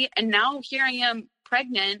early, and now here I am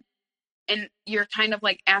pregnant, and you're kind of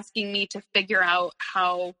like asking me to figure out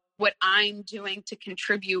what I'm doing to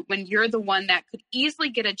contribute when you're the one that could easily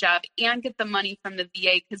get a job and get the money from the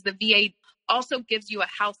VA, because the VA also gives you a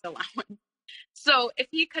house allowance. So if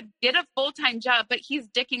he could get a full-time job, but he's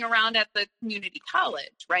dicking around at the community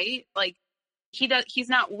college, right? Like he's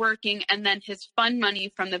not working. And then his fun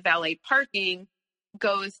money from the valet parking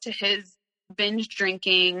goes to his binge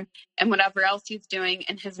drinking and whatever else he's doing,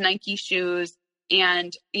 and his Nike shoes.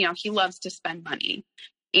 And, you know, he loves to spend money.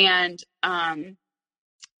 And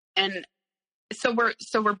so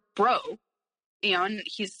we're broke, you know, and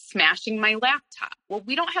he's smashing my laptop. Well,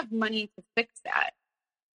 we don't have money to fix that.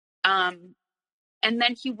 And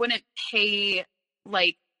then he wouldn't pay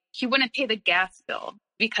the gas bill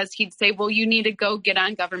because he'd say, well, you need to go get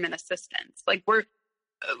on government assistance. Like we're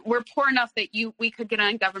poor enough that we could get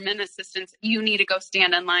on government assistance. You need to go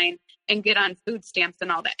stand in line and get on food stamps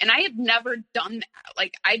and all that. And I had never done that.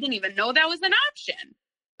 Like, I didn't even know that was an option,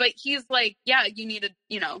 but he's like, yeah, you need to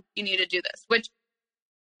do this, which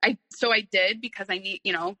I did because I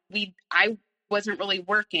wasn't really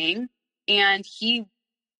working and he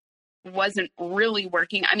wasn't really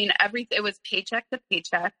working. I mean, it was paycheck to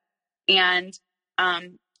paycheck, and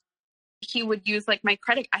he would use like my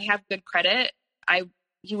credit. I have good credit.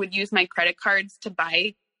 He would use my credit cards to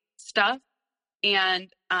buy stuff,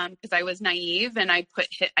 and because I was naive and I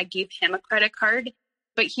gave him a credit card,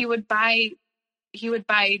 but he would buy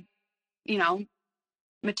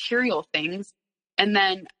material things, and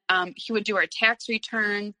then he would do our tax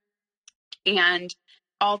return, and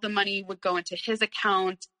all the money would go into his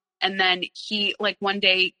account. And then he, like, one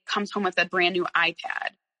day comes home with a brand new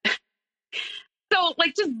iPad. So,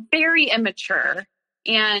 like, just very immature.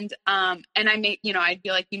 And I I'd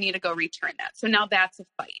be like, you need to go return that. So now that's a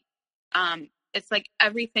fight. It's like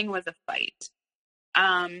everything was a fight.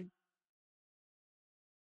 I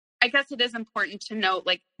guess it is important to note,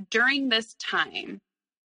 like, during this time,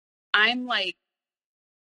 I'm like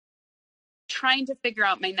trying to figure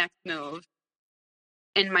out my next move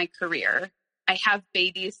in my career. I have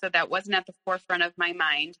babies, so that wasn't at the forefront of my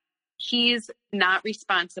mind. He's not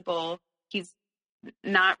responsible. He's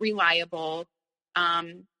not reliable.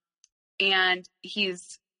 And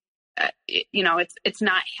he's, it's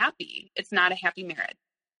not happy. It's not a happy marriage.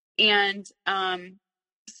 And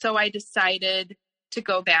so I decided to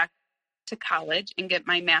go back to college and get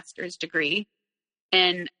my master's degree.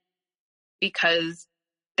 And because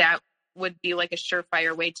that would be like a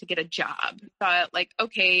surefire way to get a job. Thought like,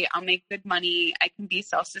 okay, I'll make good money. I can be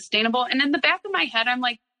self-sustainable. And in the back of my head, I'm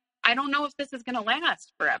like, I don't know if this is going to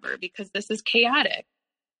last forever because this is chaotic.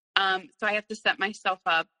 So I have to set myself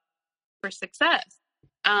up for success.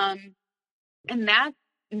 And that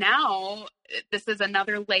now this is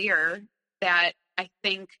another layer that I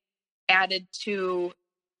think added to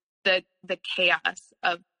the chaos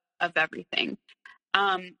of everything.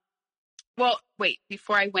 Well, wait,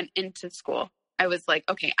 before I went into school, I was like,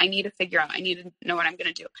 okay, I need to know what I'm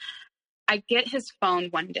going to do. I get his phone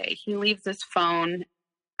one day. He leaves his phone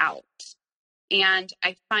out, and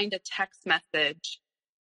I find a text message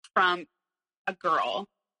from a girl,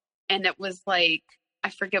 and it was like, I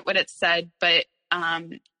forget what it said, but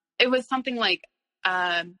it was something like,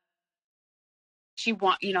 I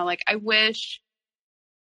wish,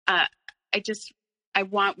 I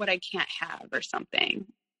want what I can't have or something.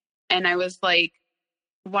 And I was like,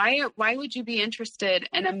 why would you be interested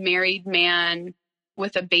in a married man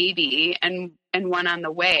with a baby and one on the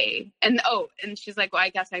way? And she's like, well,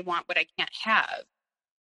 I guess I want what I can't have.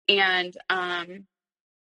 And I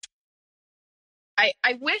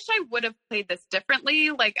wish I would have played this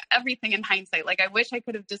differently, like everything in hindsight. Like, I wish I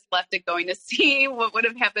could have just left it going to see what would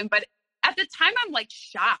have happened. But at the time, I'm like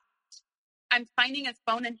shocked. I'm finding his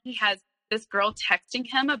phone and he has this girl texting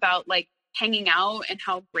him about like hanging out and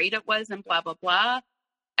how great it was and blah, blah, blah.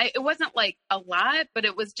 It wasn't like a lot, but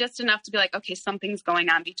it was just enough to be like, okay, something's going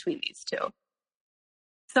on between these two.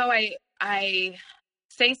 So I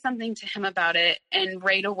say something to him about it, and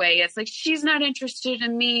right away it's like, she's not interested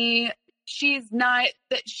in me. She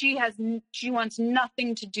wants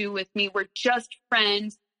nothing to do with me. We're just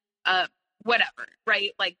friends, whatever,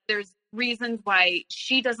 right? Like, there's reasons why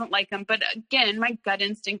she doesn't like him. But again, my gut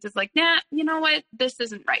instinct is like, nah, you know what? This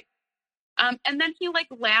isn't right. And then he like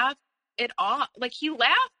laughed it off. Like, he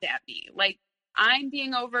laughed at me. Like, I'm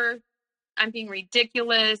being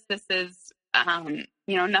ridiculous. This is,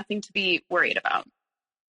 nothing to be worried about.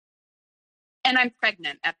 And I'm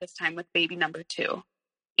pregnant at this time with baby number 2.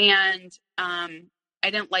 And I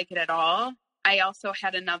didn't like it at all. I also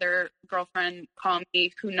had another girlfriend call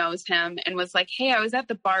me who knows him and was like, hey, I was at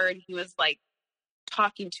the bar and he was like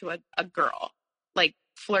talking to a girl, like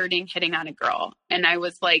flirting, hitting on a girl. And I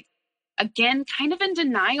was like, again, kind of in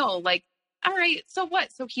denial, like, all right, so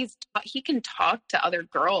what? So he can talk to other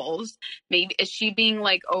girls. Maybe is she being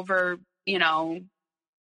like over,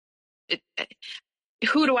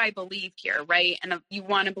 who do I believe here? Right. And you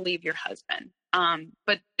want to believe your husband.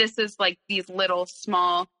 But this is like these little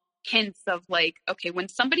small hints of like, okay, when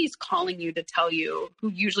somebody's calling you to tell you, who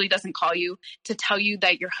usually doesn't call you, to tell you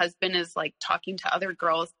that your husband is like talking to other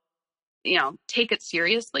girls, take it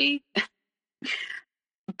seriously.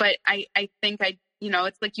 But I think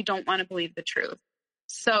it's like, you don't want to believe the truth.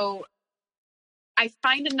 So I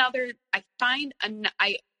find the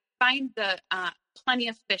Plenty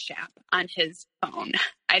of Fish app on his phone.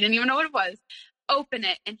 I didn't even know what it was. Open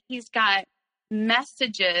it, and he's got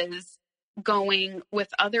messages going with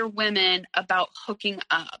other women about hooking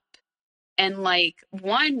up. And like,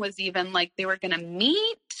 one was even like they were going to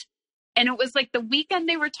meet. And it was like the weekend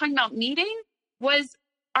they were talking about meeting was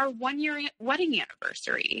our 1-year wedding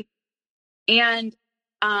anniversary. And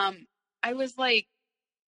I was like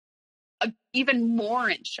even more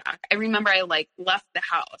in shock. I remember I like left the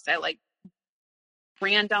house. I like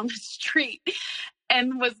ran down the street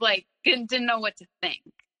and was like, didn't know what to think.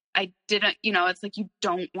 I didn't, it's like, you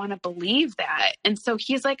don't want to believe that. And so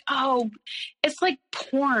he's like, oh, it's like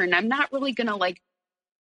porn. I'm not really going to like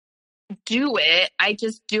do it. I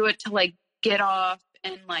just do it to like get off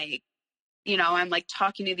and like, I'm like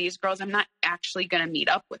talking to these girls. I'm not actually going to meet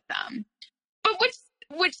up with them. But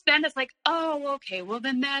which then is like, oh, okay, well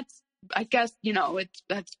then that's, I guess,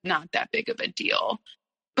 that's not that big of a deal.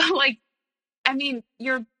 But like, I mean,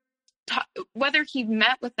 whether he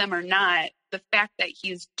met with them or not, the fact that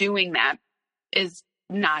he's doing that is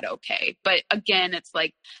not okay. But again, it's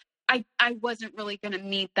like, I wasn't really going to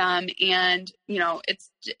meet them. And,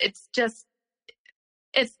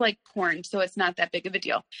 it's like porn. So it's not that big of a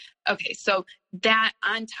deal. Okay. So that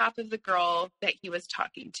on top of the girl that he was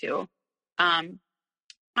talking to, on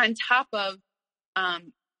top of,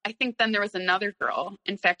 I think then there was another girl.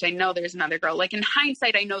 In fact, I know there's another girl. Like in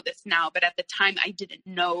hindsight, I know this now, but at the time I didn't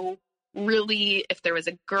know really if there was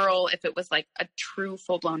a girl, if it was like a true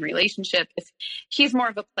full-blown relationship. If he's more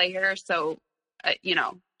of a player, so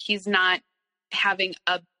he's not having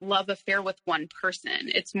a love affair with one person.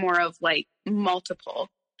 It's more of like multiple.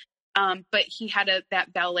 But he had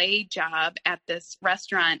that valet job at this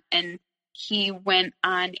restaurant, and he went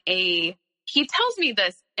on he tells me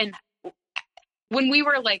this, and when we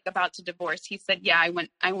were like about to divorce, he said, yeah, I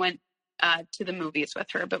went to the movies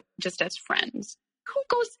with her, but just as friends. Who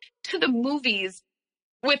goes to the movies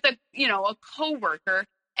with a coworker?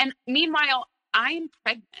 And meanwhile, I'm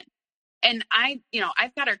pregnant, and I've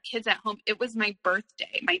got our kids at home. It was my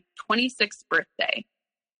birthday, my 26th birthday.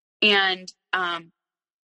 And,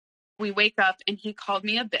 we wake up and he called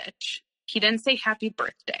me a bitch. He didn't say happy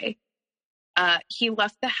birthday. He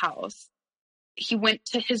left the house. He went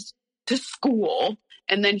to school,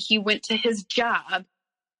 and then he went to his job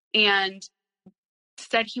and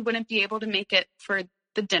said he wouldn't be able to make it for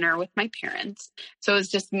the dinner with my parents. So it was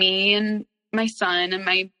just me and my son and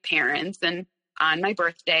my parents, and on my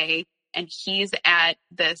birthday, and he's at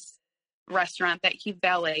this restaurant that he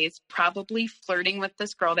valets, probably flirting with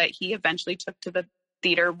this girl that he eventually took to the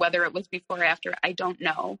theater, whether it was before or after, I don't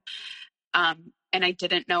know. And I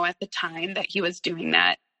didn't know at the time that he was doing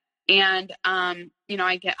that. And,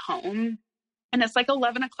 I get home and it's like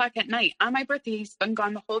 11 o'clock at night on my birthday. He's been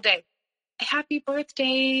gone the whole day. Happy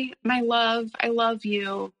birthday, my love. I love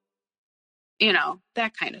you.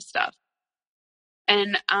 That kind of stuff.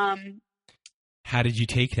 And, how did you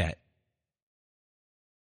take that?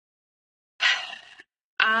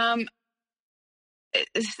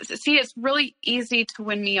 See, it's really easy to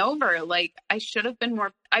win me over. Like, I should have been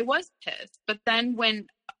more, I was pissed. But then when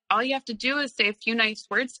all you have to do is say a few nice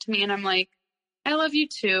words to me, and I'm like, I love you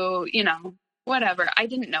too, whatever. I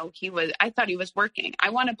didn't know I thought he was working. I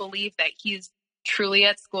want to believe that he's truly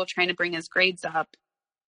at school trying to bring his grades up,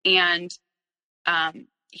 and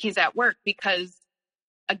he's at work because,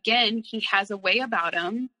 again, he has a way about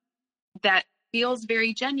him that feels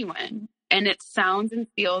very genuine, and it sounds and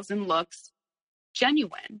feels and looks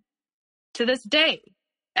genuine to this day.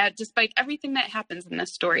 Despite everything that happens in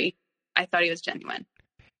this story, I thought he was genuine.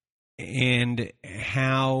 And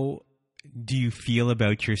how do you feel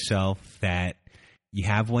about yourself that you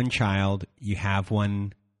have one child, you have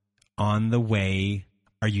one on the way?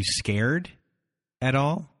 Are you scared at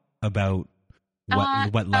all about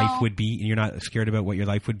what life would be? You're not scared about what your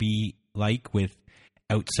life would be like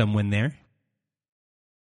without someone there?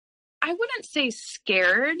 I wouldn't say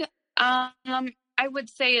scared. I would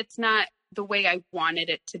say it's not the way I wanted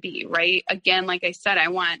it to be, right? Again, like I said, I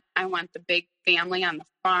want the big family on the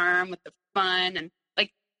farm with the fun, and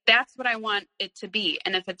like that's what I want it to be.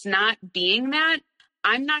 And if it's not being that,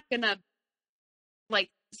 I'm not gonna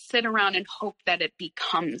like sit around and hope that it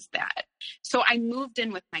becomes that. So I moved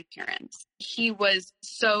in with my parents. He was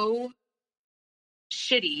so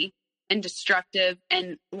shitty and destructive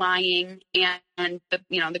and lying and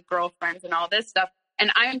the girlfriends and all this stuff.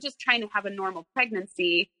 And I'm just trying to have a normal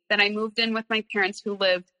pregnancy. Then I moved in with my parents who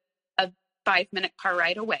lived a 5-minute car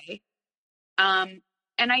ride away. And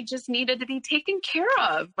I just needed to be taken care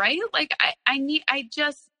of, right? Like I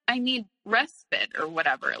need respite or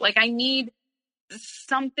whatever. Like I need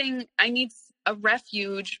something, I need a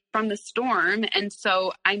refuge from the storm. And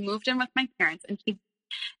so I moved in with my parents,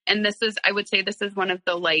 and this is, I would say this is one of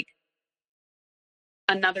the, like,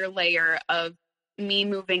 another layer of me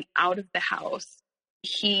moving out of the house.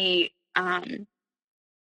 Me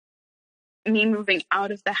moving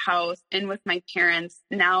out of the house in with my parents.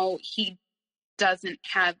 Now he doesn't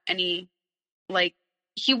have any, like,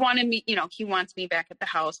 he wanted me, he wants me back at the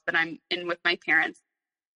house, but I'm in with my parents.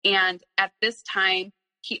 And at this time,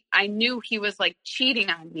 I knew he was like cheating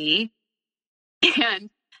on me. And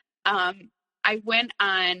I went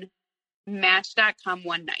on Match.com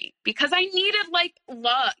one night because I needed like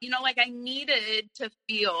love, like I needed to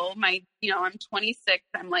feel my, I'm 26.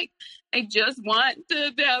 I'm like, I just want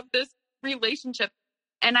to have this relationship.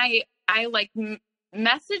 And I like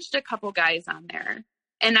messaged a couple guys on there,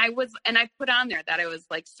 and I put on there that I was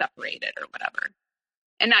like separated or whatever.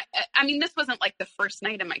 And I mean, this wasn't like the first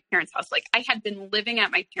night in my parents' house. Like, I had been living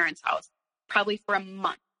at my parents' house probably for a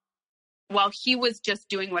month while he was just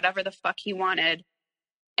doing whatever the fuck he wanted.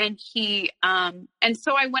 And and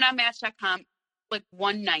so I went on Match.com like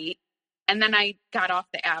one night, and then I got off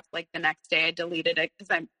the app like the next day. I deleted it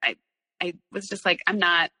because I was just like,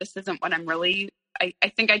 this isn't what I'm really, I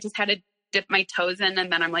think I just had to dip my toes in,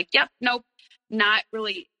 and then I'm like, yep, nope, not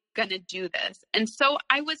really gonna do this. And so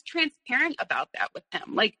I was transparent about that with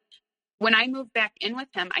him. Like, when I moved back in with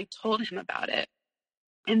him, I told him about it.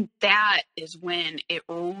 And that is when it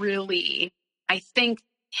really, I think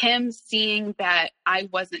him seeing that I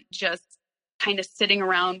wasn't just kind of sitting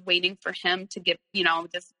around waiting for him to get,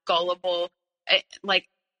 this gullible, like,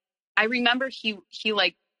 I remember he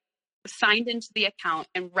like signed into the account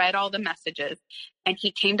and read all the messages, and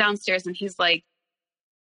he came downstairs and he's like,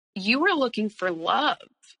 you were looking for love.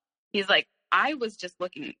 He's like, I was just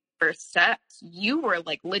looking for sex. You were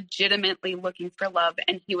like legitimately looking for love.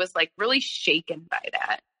 And he was like really shaken by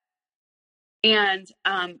that. And,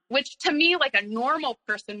 which to me, like a normal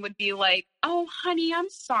person would be like, oh, honey, I'm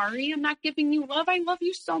sorry. I'm not giving you love. I love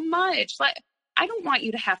you so much. Like, I don't want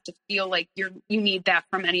you to have to feel like you need that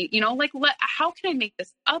from any, how can I make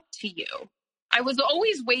this up to you? I was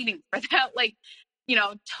always waiting for that, like,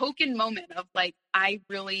 token moment of like, I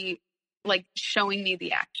really like showing me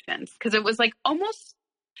the actions. Cause it was like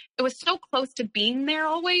it was so close to being there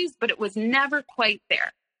always, but it was never quite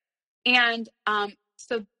there. And,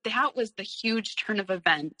 so that was the huge turn of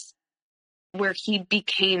events where he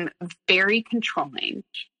became very controlling.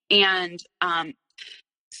 And,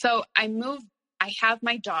 so I have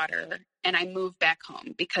my daughter and I moved back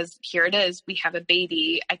home because here it is. We have a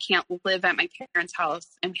baby. I can't live at my parents' house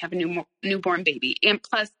and have a newborn baby. And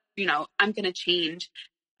plus, I'm going to change.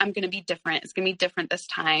 I'm going to be different. It's going to be different this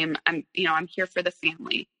time. I'm here for the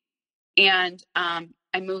family. And,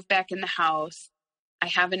 I moved back in the house. I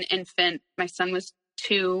have an infant. My son was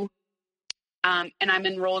 2. And I'm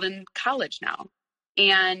enrolled in college now.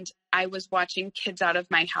 And I was watching Kids Out of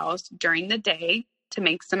My House during the day to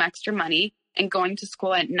make some extra money and going to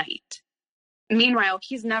school at night. Meanwhile,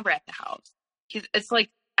 he's never at the house. It's like,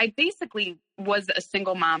 I basically was a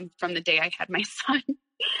single mom from the day I had my son.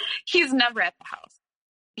 He's never at the house.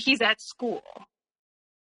 He's at school,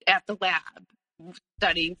 at the lab,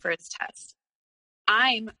 studying for his test.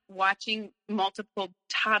 I'm watching multiple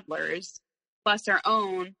toddlers plus our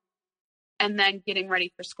own, and then getting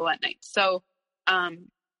ready for school at night. So,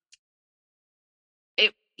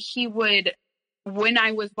 when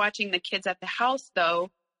I was watching the kids at the house, though,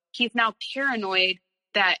 he's now paranoid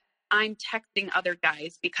that I'm texting other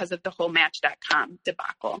guys because of the whole Match.com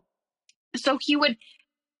debacle. So he would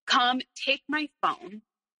come, take my phone,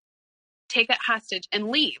 take it hostage, and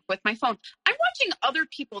leave with my phone. I'm watching other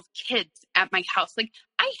people's kids at my house. Like,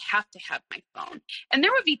 I have to have my phone. And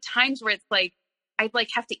there would be times where it's like, I'd like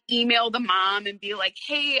have to email the mom and be like,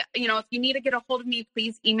 hey, if you need to get a hold of me,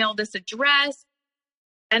 please email this address.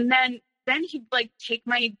 And then he'd like take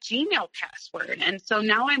my Gmail password. And so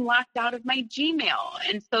now I'm locked out of my Gmail.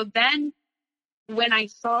 And so then when I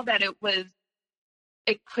saw that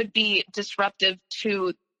it could be disruptive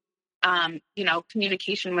to,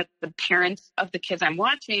 communication with the parents of the kids I'm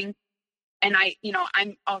watching. And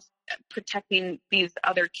I'm also protecting these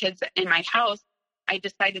other kids in my house. I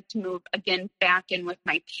decided to move again back in with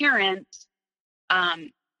my parents,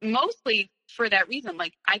 mostly for that reason.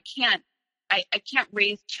 Like, I can't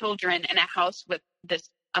raise children in a house with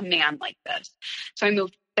a man like this. So I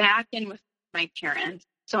moved back in with my parents.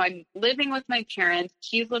 So I'm living with my parents.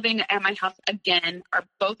 She's living at my house again.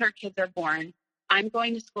 Both our kids are born. I'm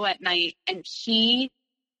going to school at night. And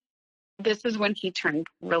this is when he turned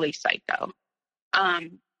really psycho.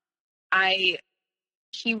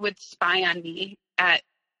 He would spy on me at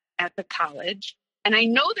the college. And I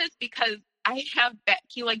know this because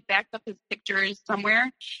he like backed up his pictures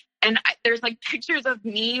somewhere. And there's like pictures of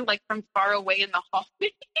me like from far away in the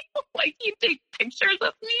hallway. Like, he'd take pictures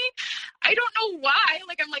of me. I don't know why.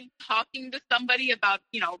 Like, I'm like talking to somebody about,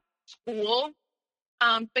 school.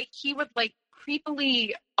 But he would like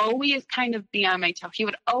creepily always kind of be on my toe. He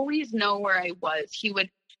would always know where I was. He would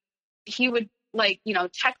like,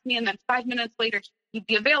 text me, and then 5 minutes later he'd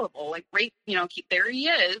be available, like, right, there he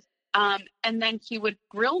is. And then he would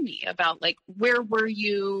grill me about, like, where were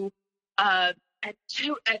you at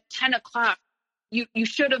 10 o'clock? You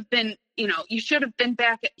should have been, you should have been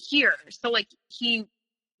back here. So, like, he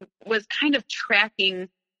was kind of tracking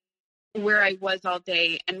where I was all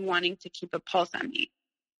day and wanting to keep a pulse on me.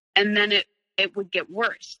 And then it would get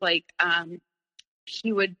worse. Like,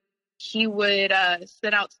 he would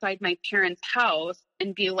sit outside my parents' house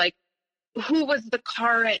and be like, who was the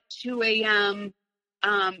car at 2 a.m.?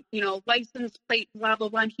 License plate, blah, blah,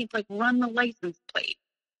 blah. And he'd like run the license plate.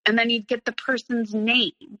 And then he'd get the person's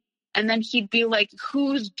name. And then he'd be like,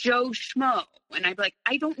 who's Joe Schmo? And I'd be like,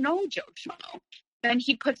 I don't know Joe Schmo. Then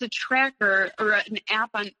he puts a tracker or an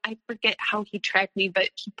app on. I forget how he tracked me, but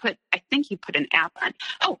I think he put an app on.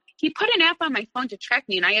 Oh, he put an app on my phone to track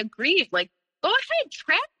me. And I agreed, like, go ahead,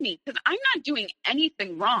 track me, because I'm not doing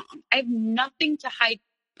anything wrong. I have nothing to hide.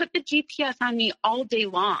 Put the GPS on me all day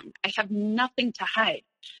long. I have nothing to hide.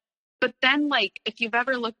 But then, like, if you've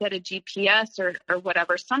ever looked at a GPS or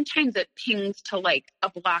whatever, sometimes it pings to, like, a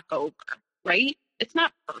block over, right? It's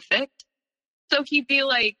not perfect. So he'd be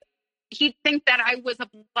like, he'd think that I was a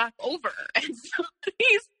block over. And so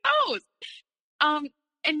he's close.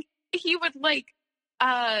 And he would, like,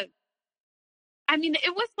 it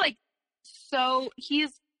was, like, so he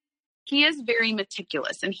is very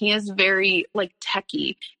meticulous, and he is very, like,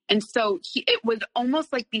 techie. And so it would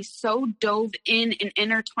almost like be so dove in and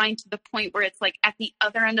intertwined to the point where it's like at the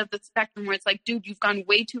other end of the spectrum where it's like, dude, you've gone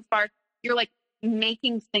way too far. You're like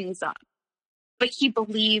making things up. But he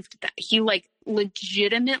believed that. He like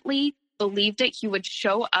legitimately believed it. He would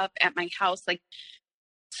show up at my house like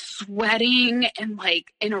sweating and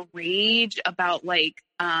like in a rage about like,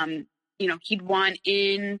 he'd want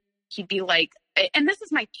in. He'd be like, and this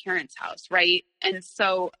is my parents' house, right? And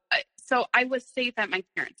so I was safe at my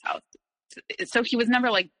parents' house. So he was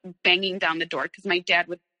never like banging down the door because my dad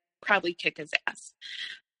would probably kick his ass.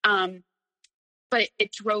 But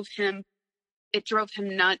it drove him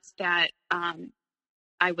nuts that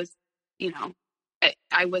I was,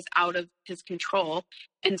 I was out of his control.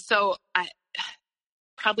 And so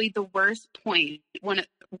probably the worst point, one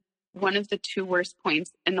of the two worst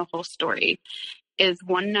points in the whole story is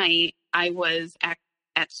one night I was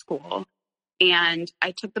at school and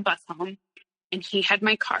I took the bus home and he had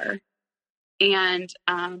my car and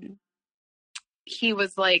he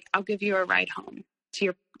was like, I'll give you a ride home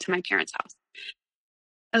to my parents' house.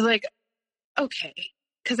 I was like, okay,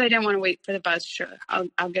 because I didn't want to wait for the bus. Sure,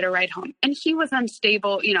 I'll get a ride home. And he was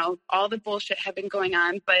unstable. All the bullshit had been going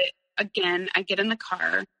on. But again, I get in the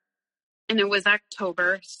car and it was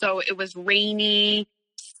October. So it was rainy,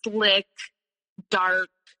 slick, dark.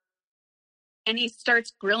 And he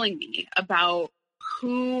starts grilling me about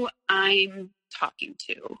who I'm talking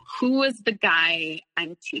to. Who is the guy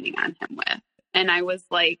I'm cheating on him with? And I was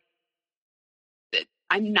like,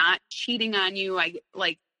 I'm not cheating on you.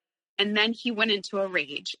 And then he went into a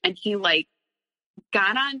rage and he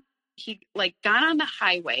got on the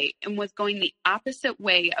highway and was going the opposite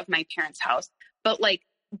way of my parents' house, but like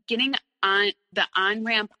getting on the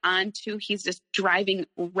on-ramp onto, he's just driving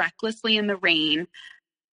recklessly in the rain.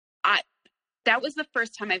 That was the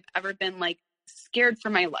first time I've ever been like scared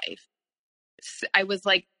for my life. I was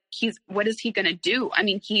like, what is he going to do? I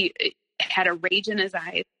mean, he had a rage in his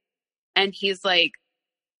eyes and he's like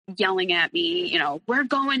yelling at me, we're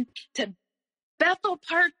going to Bethel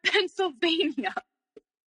Park, Pennsylvania.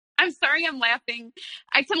 I'm sorry, I'm laughing.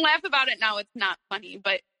 I can laugh about it now. It's not funny,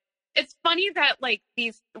 but it's funny that like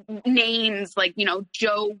these names like,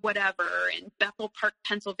 Joe whatever in Bethel Park,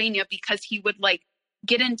 Pennsylvania, because he would like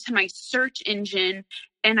get into my search engine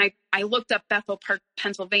and I looked up Bethel Park,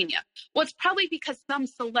 Pennsylvania. Well, it's probably because some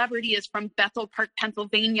celebrity is from Bethel Park,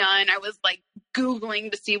 Pennsylvania. And I was like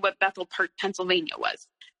Googling to see what Bethel Park, Pennsylvania was.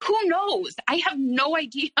 Who knows? I have no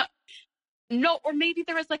idea. No, or maybe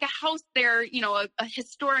there was like a house there, a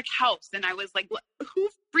historic house. And I was like, who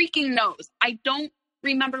freaking knows? I don't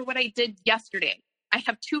remember what I did yesterday. I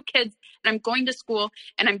have 2 kids and I'm going to school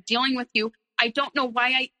and I'm dealing with you. I don't know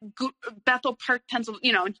why Bethel Park,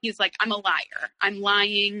 Pennsylvania, and he's like, I'm a liar. I'm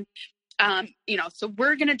lying. So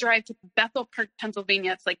we're going to drive to Bethel Park,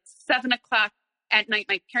 Pennsylvania. It's like 7:00 at night.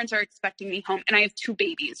 My parents are expecting me home and I have 2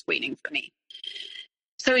 babies waiting for me.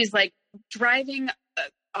 So he's like driving.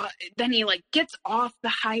 Then he like gets off the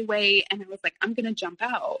highway and I was like, I'm going to jump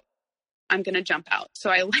out.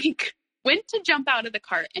 So I like went to jump out of the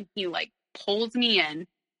car and he like pulls me in,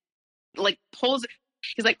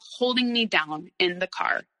 He's like holding me down in the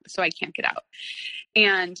car so I can't get out.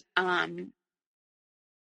 And,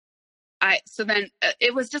 so then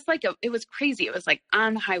it was just like, it was crazy. It was like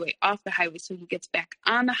on the highway, off the highway. So he gets back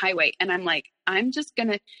on the highway and I'm like, I'm just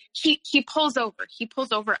gonna, he pulls over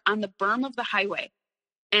on the berm of the highway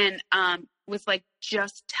and, was like,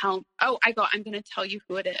 I'm going to tell you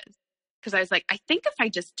who it is. Cause I was like, I think if I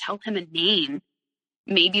just tell him a name,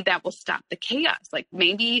 maybe that will stop the chaos. Like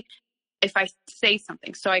maybe if I say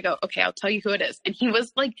something. So I go, okay, I'll tell you who it is. And he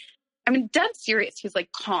was like, I mean, dead serious. He's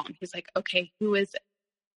like calm. He's like, okay, who is it?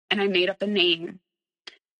 And I made up a name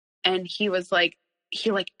and he was like,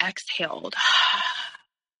 he like exhaled.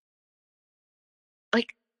 Like,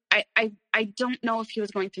 I don't know if he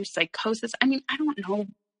was going through psychosis. I mean, I don't know,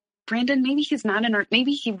 Brandon, maybe he's not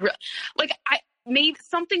maybe he maybe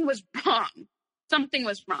something was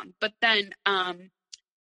wrong. But then,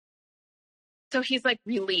 so he's like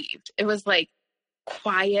relieved. It was like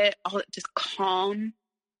quiet, all just calm.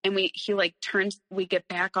 And he like turns, we get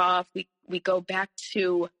back off. We go back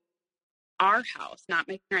to our house, not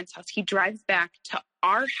my parents' house. He drives back to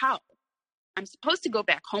our house. I'm supposed to go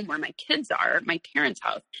back home where my kids are, my parents'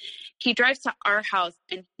 house. He drives to our house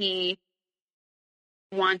and he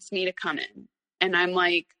wants me to come in. And I'm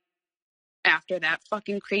like, after that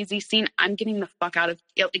fucking crazy scene, I'm getting the fuck out of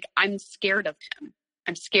it. Like, I'm scared of him.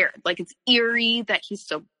 I'm scared. Like, it's eerie that he's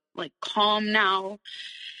so like calm now.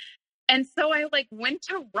 And so I like went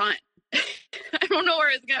to run. I don't know where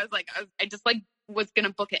I was going. I was like, I just like was going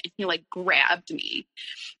to book it. And he like grabbed me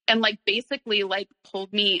and like basically like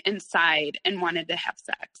pulled me inside and wanted to have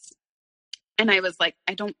sex. And I was like,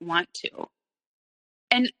 I don't want to.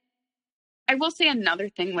 And I will say another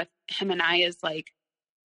thing with him and I is like,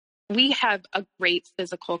 we have a great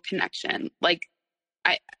physical connection. Like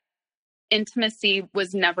intimacy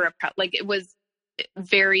was never like it was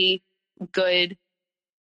very good.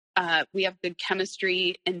 We have good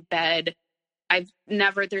chemistry in bed.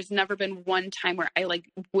 There's never been one time where I like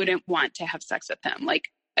wouldn't want to have sex with him. Like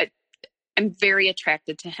I'm very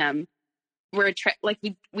attracted to him. We're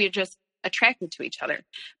just attracted to each other.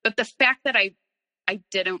 But the fact that I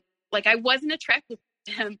didn't like, I wasn't attracted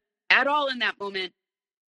to him at all in that moment.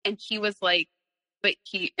 And he was like, but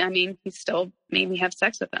he still made me have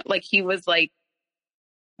sex with him. Like he was like,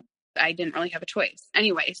 I didn't really have a choice.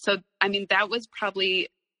 Anyway, so, I mean, that was probably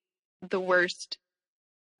the worst,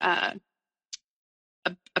 a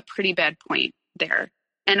pretty bad point there.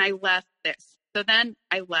 And I left this. So then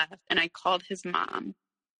I left and I called his mom.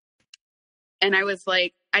 And I was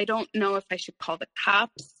like, I don't know if I should call the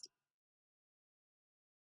cops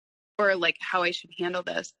or like how I should handle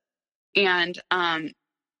this. And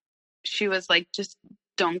she was like, just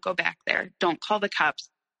don't go back there. Don't call the cops,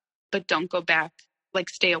 but don't go back. Like,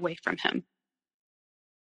 stay away from him.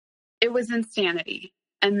 It was insanity.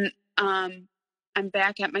 And I'm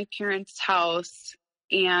back at my parents' house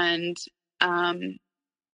and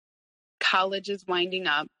college is winding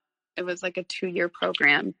up. It was like a 2-year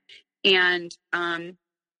program. And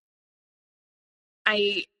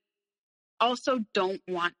I also don't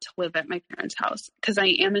want to live at my parents' house because I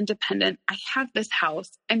am independent. I have this house.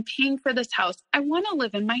 I'm paying for this house. I want to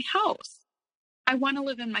live in my house.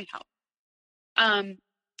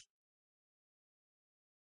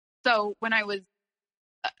 So when I was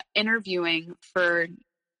interviewing for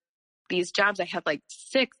these jobs, I had like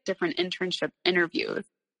 6 different internship interviews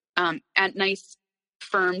at nice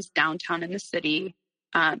firms downtown in the city,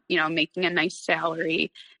 making a nice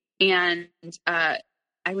salary. And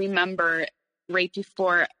I remember right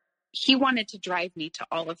before, he wanted to drive me to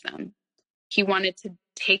all of them. He wanted to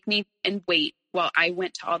take me and wait while I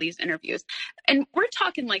went to all these interviews. And we're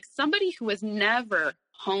talking like somebody who was never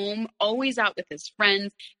home, always out with his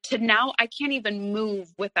friends, to now I can't even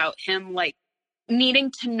move without him, like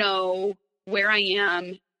needing to know where I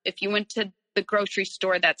am. If you went to the grocery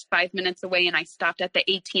store that's 5 minutes away and I stopped at the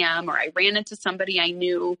ATM or I ran into somebody I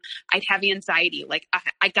knew, I'd have anxiety. Like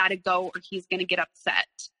I gotta go or he's going to get upset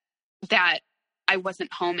that I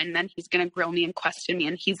wasn't home and then he's going to grill me and question me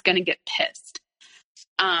and he's going to get pissed.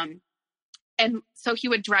 And so he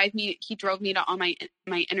drove me to all my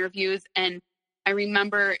interviews. And I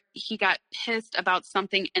remember he got pissed about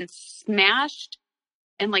something and smashed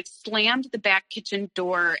and like slammed the back kitchen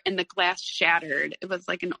door and the glass shattered. It was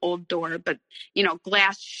like an old door, but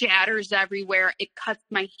glass shatters everywhere. It cuts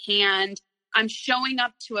my hand. I'm showing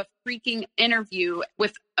up to a freaking interview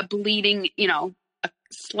with a bleeding, a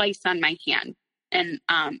slice on my hand. And,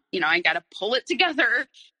 I got to pull it together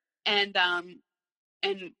and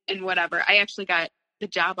whatever. I actually got the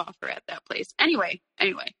job offer at that place. Anyway.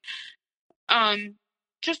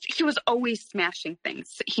 he was always smashing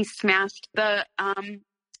things. He smashed the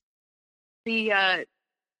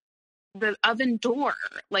oven door,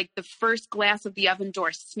 like the first glass of the oven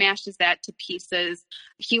door, smashes that to pieces.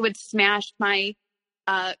 He would smash my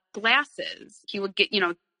glasses. He would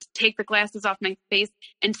take the glasses off my face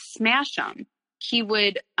and smash them. He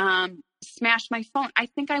would smash my phone. I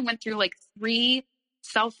think I went through like 3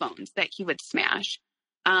 cell phones that he would smash.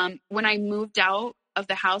 When I moved out of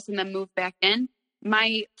the house and then moved back in,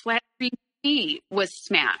 my flat screen TV was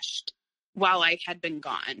smashed while I had been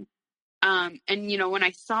gone. And when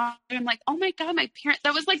I saw it, I'm like, oh my God, my parents,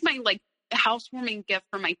 that was like my housewarming gift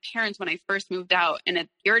for my parents when I first moved out. And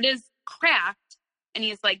here it is cracked. And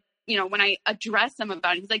he's like, when I address him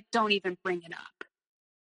about it, he's like, don't even bring it up.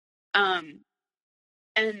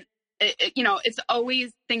 And it's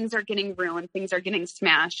always things are getting ruined, things are getting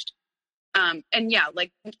smashed. And yeah,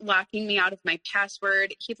 like locking me out of my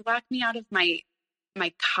password. He locked me out of my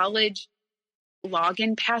college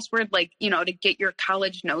login password, to get your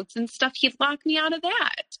college notes and stuff. He'd lock me out of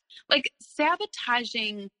that, like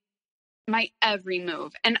sabotaging my every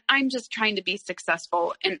move. And I'm just trying to be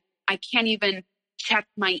successful, and I can't even check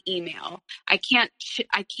my email. I can't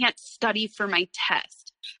study for my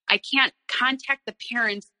test. I can't contact the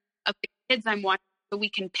parents of the kids I'm watching so we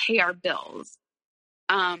can pay our bills.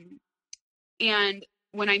 And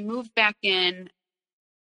when I moved back in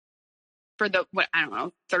for the,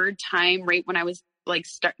 third time, right when I was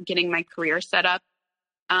getting my career set up,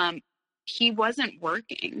 he wasn't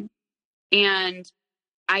working. And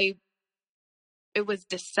it was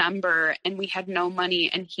December and we had no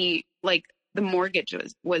money, and the mortgage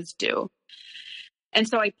was due. And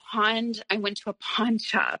so I went to a pawn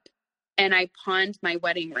shop and I pawned my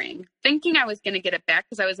wedding ring, thinking I was going to get it back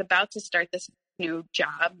because I was about to start this new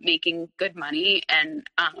job making good money. And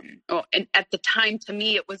at the time, to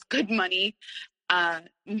me, it was good money,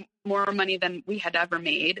 more money than we had ever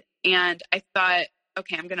made. And I thought,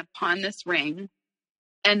 okay, I'm going to pawn this ring.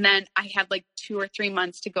 And then I had 2 or 3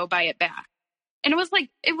 months to go buy it back. And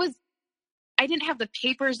I didn't have the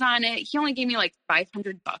papers on it. He only gave me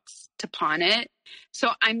 $500 to pawn it. So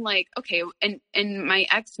I'm like, okay. And my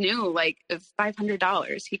ex knew of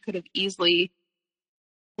 $500, he could have easily,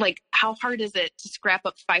 how hard is it to scrap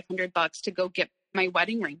up $500 to go get my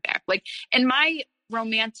wedding ring back? In my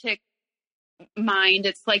romantic mind,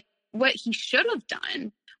 it's what he should have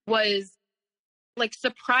done was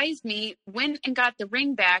surprised me, went and got the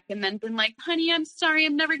ring back, and then been like, honey, I'm sorry,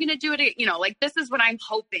 I'm never going to do it. This is what I'm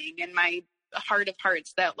hoping in my heart of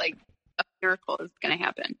hearts, that a miracle is going to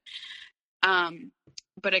happen.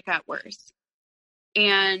 But it got worse.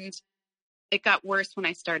 And it got worse when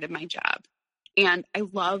I started my job. And I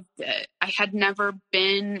loved it. I had never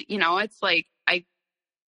been, it's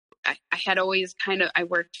I had always I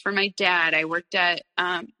worked for my dad. I worked at,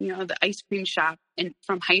 the ice cream shop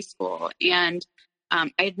from high school. And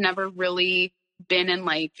I had never really been in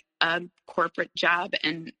a corporate job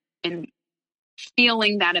and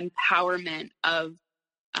feeling that empowerment of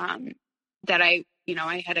that I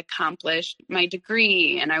had accomplished my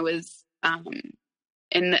degree, and I was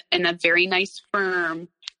in a very nice firm,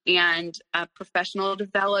 and professional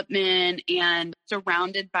development, and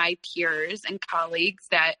surrounded by peers and colleagues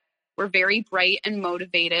that were very bright and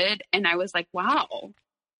motivated. And I was like, wow,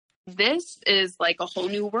 this is a whole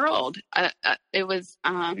new world. It was,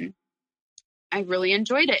 I really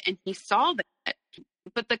enjoyed it. And he saw that.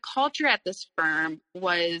 But the culture at this firm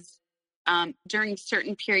was, during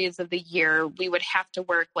certain periods of the year, we would have to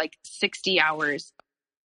work 60 hours.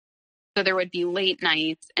 So there would be late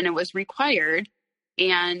nights, and it was required.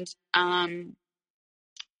 And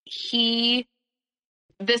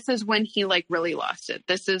this is when he really lost it.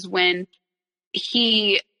 This is when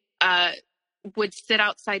he would sit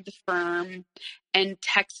outside the firm and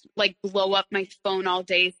text, blow up my phone all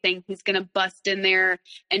day, saying he's going to bust in there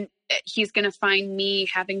and he's going to find me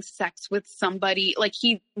having sex with somebody.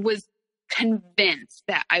 He was convinced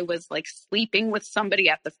that I was sleeping with somebody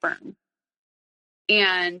at the firm.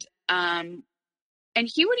 And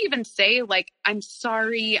he would even say, I'm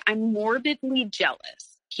sorry, I'm morbidly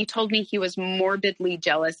jealous. He told me he was morbidly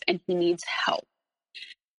jealous and he needs help.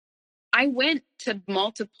 I went to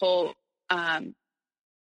multiple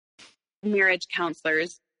marriage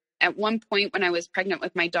counselors. At one point when I was pregnant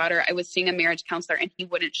with my daughter, I was seeing a marriage counselor and he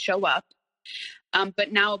wouldn't show up.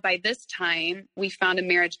 But now by this time, we found a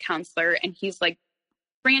marriage counselor and he's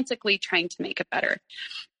frantically trying to make it better.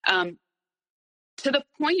 To the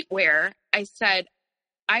point where I said,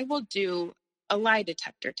 I will do a lie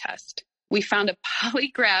detector test. We found a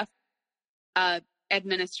polygraph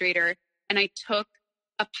administrator, and I took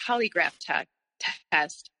a polygraph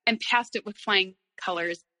test and passed it with flying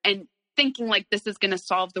colors and thinking like this is going to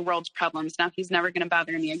solve the world's problems. Now he's never going to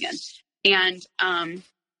bother me again. And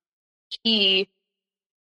he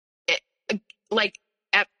like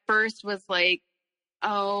at first was like,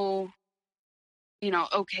 oh,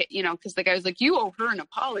 okay, because the guy was like, you owe her an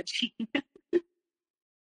apology.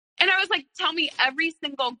 And I was like, tell me every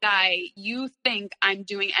single guy you think I'm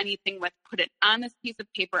doing anything with, put it on this piece of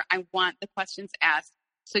paper. I want the questions asked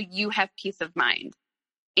so you have peace of mind.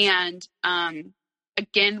 And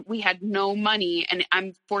again, we had no money, and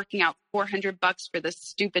I'm forking out $400 for this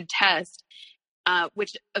stupid test,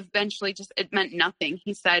 which eventually it meant nothing.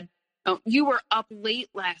 He said, oh, you were up late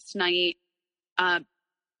last night.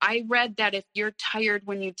 I read that if you're tired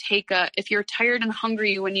and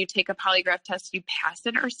hungry when you take a polygraph test, you pass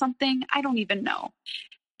it or something. I don't even know.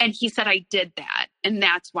 And he said, I did that. And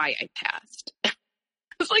that's why I passed. It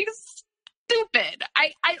was like stupid.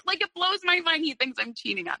 I like, it blows my mind. He thinks I'm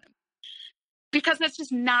cheating on him because that's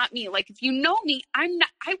just not me. Like, if you know me, I would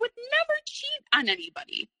never cheat on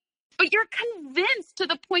anybody, but you're convinced to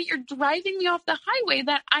the point you're driving me off the highway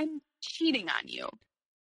that I'm cheating on you.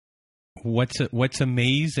 What's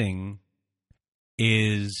amazing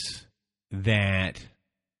is that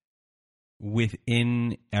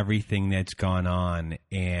within everything that's gone on,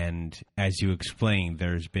 and as you explained,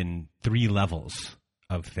 there's been 3 levels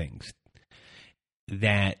of things,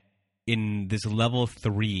 that in this level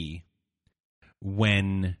 3,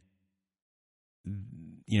 when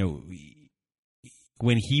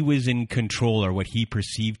he was in control, or what he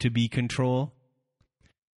perceived to be control,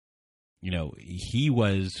 he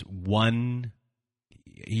was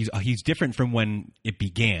he's different from when it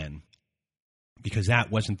began, because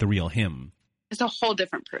that wasn't the real him. It's a whole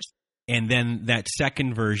different person. And then that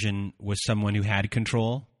second version was someone who had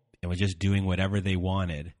control and was just doing whatever they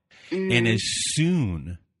wanted. Mm. And as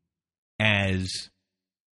soon as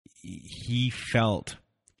he felt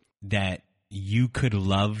that you could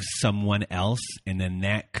love someone else, and then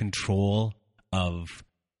that control of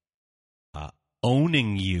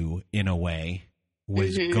owning you in a way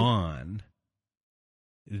was gone,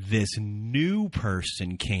 this new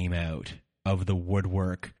person came out of the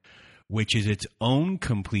woodwork, which is its own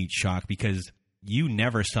complete shock, because you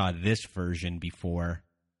never saw this version before.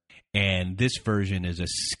 And this version is a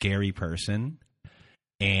scary person,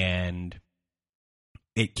 and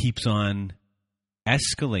it keeps on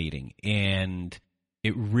escalating. And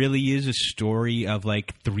it really is a story of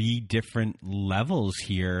like 3 different levels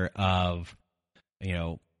here of,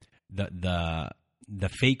 the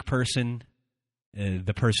fake person,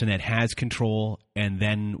 the person that has control, and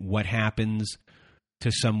then what happens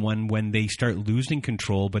to someone when they start losing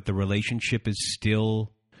control, but the relationship is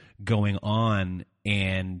still going on,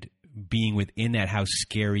 and being within that, how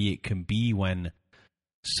scary it can be when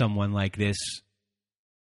someone like this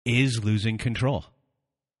is losing control,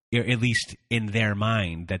 at least in their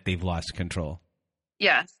mind that they've lost control.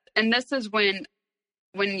 Yes. And this is when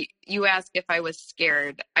you ask if I was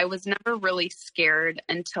scared, I was never really scared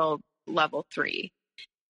until level 3.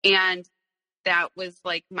 And that was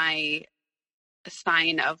like my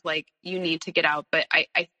sign of like, you need to get out. But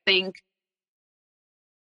I think,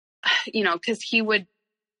 cause he was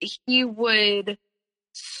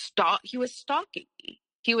stalking me.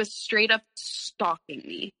 He was straight up stalking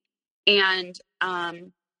me. And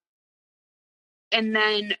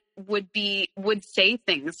then would say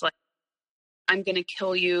things like, I'm going to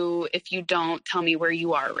kill you if you don't tell me where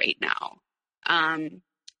you are right now. I'm,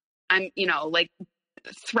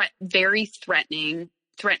 very threatening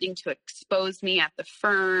to expose me at the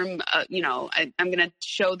firm. I'm going to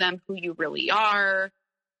show them who you really are.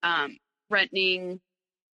 Threatening,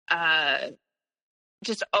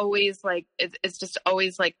 just always like, it's just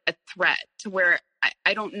always like a threat, to where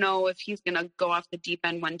I don't know if he's going to go off the deep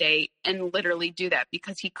end one day and literally do that,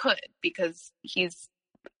 because he could, because he's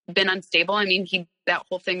been unstable. I mean, that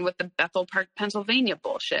whole thing with the Bethel Park, Pennsylvania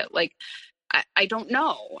bullshit. Like, I don't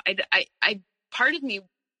know. I part of me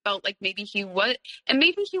felt like maybe he was, and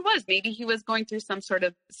maybe he was going through some sort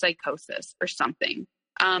of psychosis or something,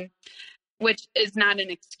 which is not an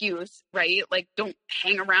excuse, right? Like, don't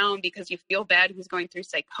hang around because you feel bad who's going through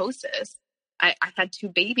psychosis. I had 2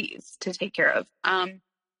 babies to take care of.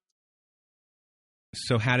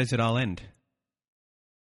 So how does it all end?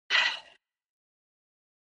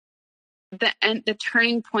 The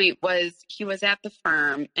turning point was, he was at the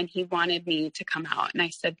firm and he wanted me to come out, and I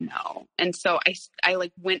said no. And so I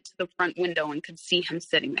like went to the front window and could see him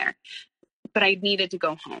sitting there, but I needed to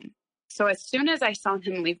go home. So as soon as I saw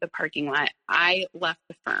him leave the parking lot, I left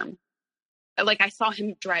the firm. Like, I saw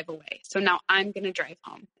him drive away. So now I'm going to drive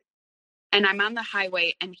home. And I'm on the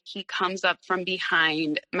highway and he comes up from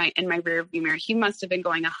behind in my rear view mirror. He must have been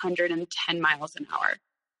going 110 miles an hour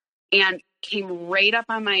and came right up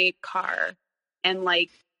on my car and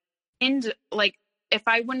if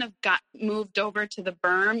I wouldn't have moved over to the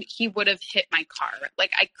berm, he would have hit my car.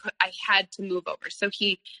 Like I had to move over. So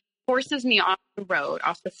he forces me off the road,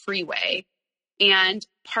 off the freeway, and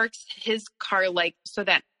parks his car so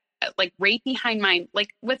that right behind mine,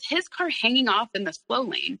 with his car hanging off in the slow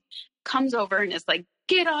lane, comes over and is like,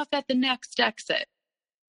 get off at the next exit.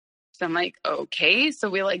 So I'm like, okay. So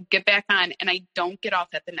we get back on and I don't get off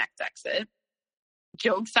at the next exit.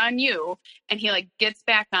 Joke's on you. And he gets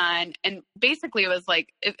back on. And basically it was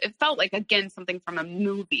it felt like, again, something from a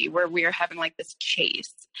movie where we were having this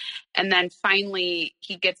chase. And then finally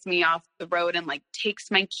he gets me off the road and takes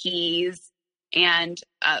my keys and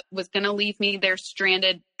was going to leave me there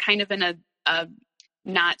stranded kind of in a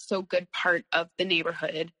not so good part of the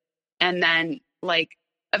neighborhood. And then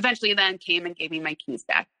eventually then came and gave me my keys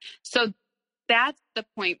back. So that's the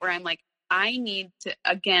point where I'm I need to,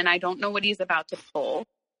 again, I don't know what he's about to pull.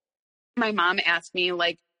 My mom asked me,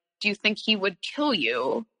 do you think he would kill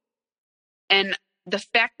you? And the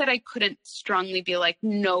fact that I couldn't strongly be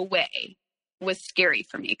no way was scary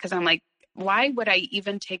for me because I'm why would I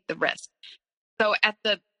even take the risk? So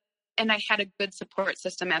and I had a good support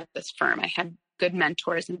system at this firm. I had good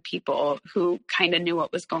mentors and people who kind of knew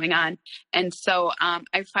what was going on. And so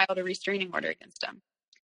I filed a restraining order against him.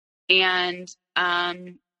 And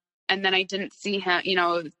then I didn't see him,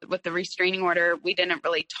 with the restraining order, we didn't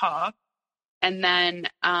really talk. And then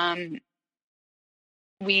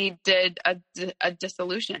we did a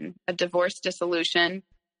dissolution, a divorce dissolution.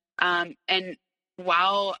 And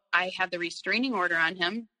while I had the restraining order on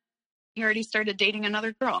him, he already started dating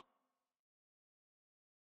another girl.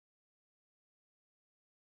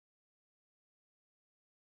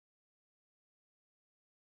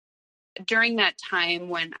 During that time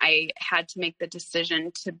when I had to make the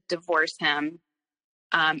decision to divorce him,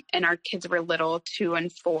 and our kids were little, 2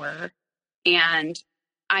 and 4, and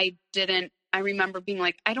I remember being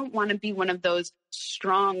I don't want to be one of those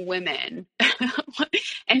strong women.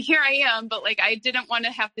 And here I am, but I didn't want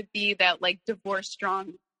to have to be that divorce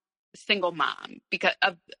strong single mom because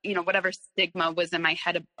of, whatever stigma was in my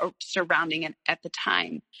head surrounding it at the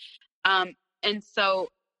time. And so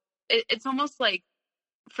it's almost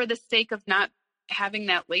for the sake of not having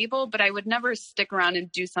that label, but I would never stick around and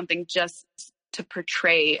do something just to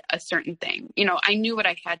portray a certain thing. I knew what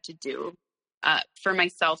I had to do for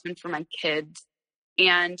myself and for my kids.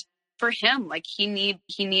 And for him, he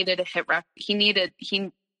needed a hit rep. He needed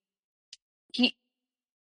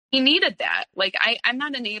that. I'm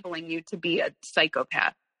not enabling you to be a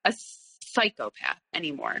psychopath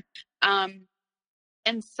anymore.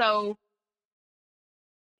 And so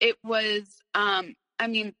it was,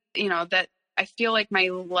 that I feel my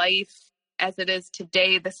life as it is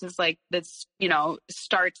today, this is this,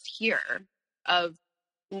 starts here of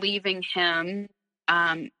leaving him.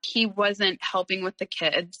 He wasn't helping with the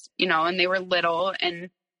kids, and they were little. And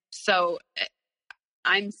so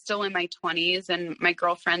I'm still in my 20s and my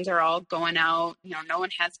girlfriends are all going out, no one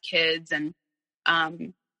has kids. And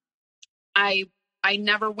I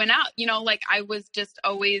never went out, I was just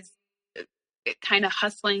always kind of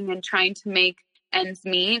hustling and trying to make ends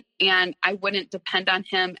meet. And I wouldn't depend on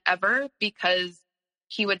him ever because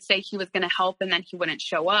he would say he was going to help and then he wouldn't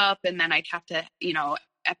show up. And then I'd have to,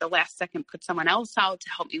 at the last second, put someone else out to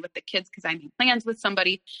help me with the kids because I made plans with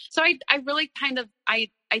somebody. So I really kind of, I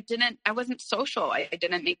wasn't social. I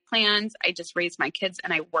didn't make plans. I just raised my kids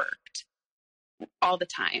and I worked all the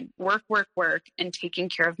time, work, and taking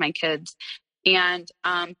care of my kids. And,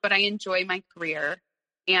 but I enjoy my career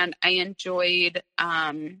and I enjoyed,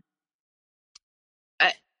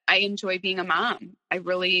 I enjoy being a mom. I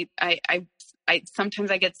really, I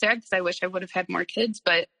sometimes I get sad because I wish I would have had more kids,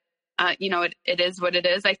 but it is what it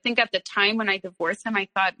is. I think at the time when I divorced him, I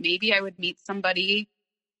thought maybe I would meet somebody,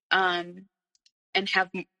 and have,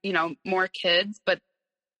 more kids, but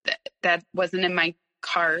that wasn't in my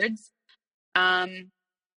cards. And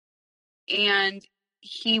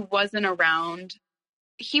he wasn't around.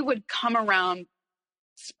 He would come around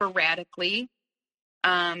sporadically.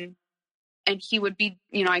 And he would be,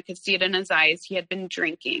 I could see it in his eyes. He had been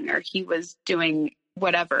drinking or he was doing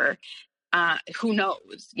whatever. Who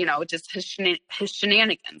knows, just his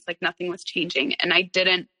shenanigans, nothing was changing. And I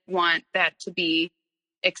didn't want that to be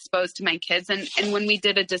exposed to my kids. And when we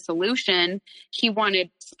did a dissolution, he wanted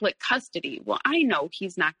split custody. Well, I know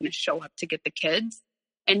he's not going to show up to get the kids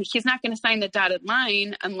and he's not going to sign the dotted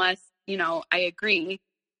line unless, I agree.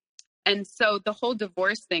 And so the whole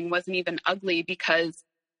divorce thing wasn't even ugly because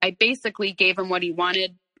I basically gave him what he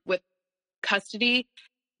wanted with custody.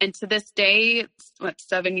 And to this day,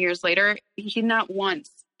 7 years later, he not once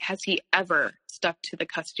has he ever stuck to the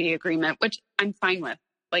custody agreement, which I'm fine with.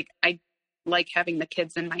 Like, I like having the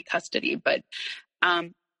kids in my custody, but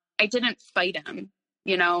I didn't fight him.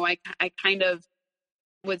 You know, I kind of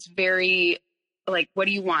was very like, what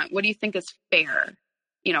do you want? What do you think is fair?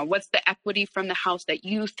 You know, what's the equity from the house that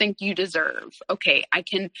you think you deserve? Okay, I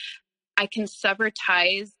can sever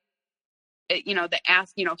ties. You know,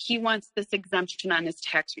 he wants this exemption on his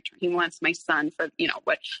tax return. He wants my son for, you know,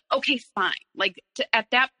 what? Okay, fine. Like at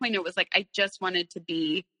that point, it was like, I just wanted to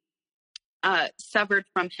be severed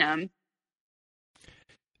from him.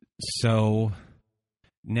 So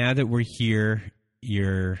now that we're here,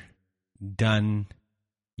 you're done.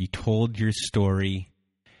 You told your story.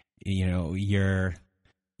 You know, you're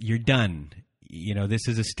done. You know, this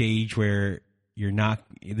is a stage where you're not,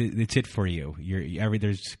 it's it for you.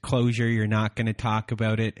 There's closure. You're not going to talk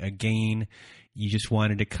about it again. You just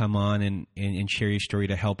wanted to come on and share your story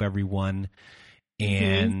to help everyone.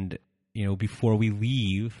 And, you know, before we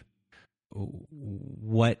leave,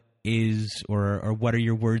 what is, or what are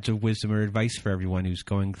your words of wisdom or advice for everyone who's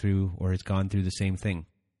going through or has gone through the same thing?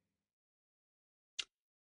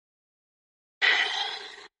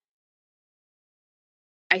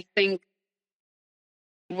 I think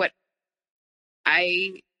what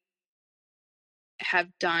I have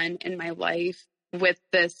done in my life with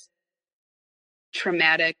this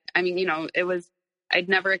traumatic, I mean, you know, I'd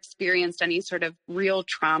never experienced any sort of real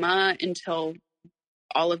trauma until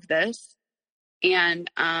all of this. And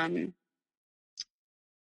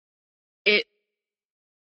it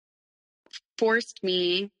forced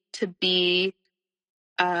me to be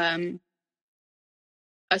a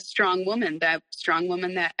strong woman that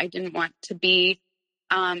I didn't want to be.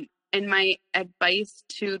 And my advice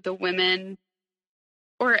to the women,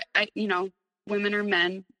 or, you know, women or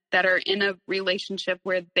men that are in a relationship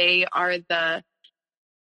where they are the,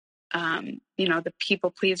 you know, the people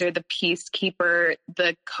pleaser, the peacekeeper,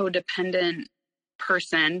 the codependent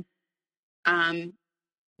person,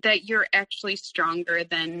 that you're actually stronger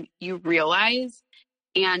than you realize.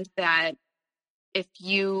 And that if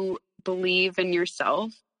you believe in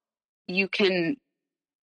yourself, you can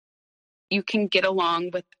get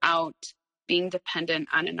along without being dependent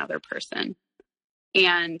on another person.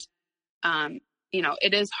 And, you know,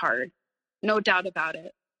 it is hard, no doubt about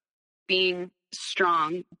it, being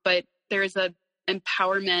strong, but there's a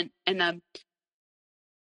empowerment and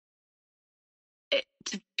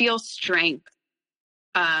to feel strength,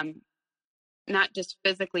 not just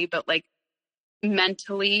physically, but like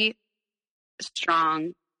mentally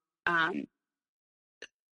strong,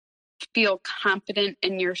 feel confident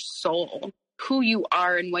in your soul, who you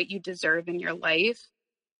are and what you deserve in your life.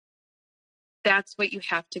 That's what you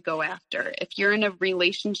have to go after. If you're in a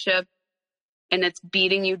relationship and it's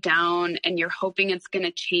beating you down and you're hoping it's going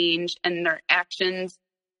to change and their actions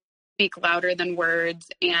speak louder than words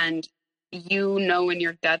and you know in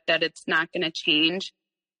your gut that it's not going to change,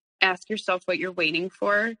 ask yourself what you're waiting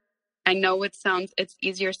for. I know it's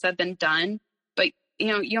easier said than done, but you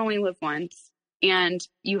know, you only live once. And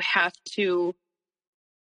you have to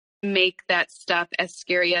make that step, as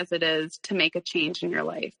scary as it is, to make a change in your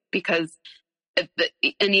life. Because, and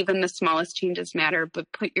even the smallest changes matter,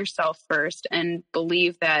 but put yourself first and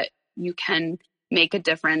believe that you can make a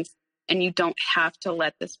difference. And you don't have to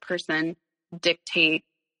let this person dictate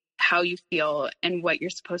how you feel and what you're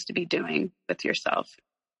supposed to be doing with yourself.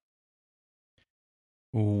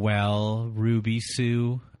 Well, Ruby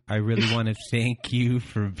Sue, I really want to thank you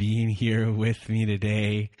for being here with me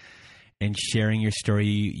today and sharing your story.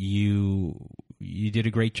 You did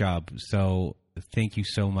a great job. So thank you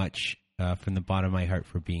so much from the bottom of my heart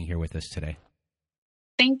for being here with us today.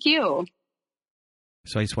 Thank you.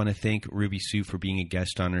 So I just want to thank Ruby Sue for being a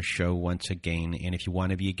guest on our show once again. And if you want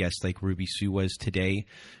to be a guest like Ruby Sue was today,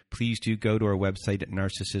 please do go to our website at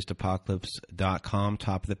narcissistapocalypse.com.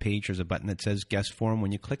 Top of the page, there's a button that says guest form.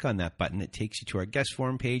 When you click on that button, it takes you to our guest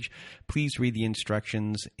form page. Please read the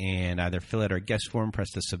instructions and either fill out our guest form,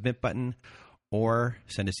 press the submit button, or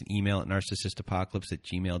send us an email at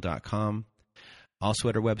narcissistapocalypse@gmail.com. Also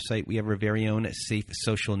at our website, we have our very own Safe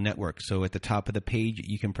Social Network. So at the top of the page,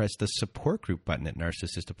 you can press the support group button at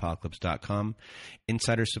narcissistapocalypse.com.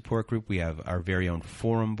 Inside our support group, we have our very own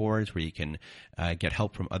forum boards where you can get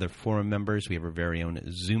help from other forum members. We have our very own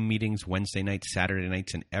Zoom meetings Wednesday nights, Saturday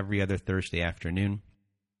nights, and every other Thursday afternoon.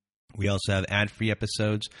 We also have ad-free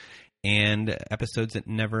episodes and episodes that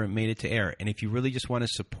never made it to air. And if you really just want to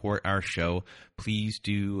support our show, please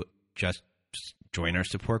do just join our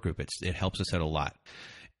support group. It helps us out a lot.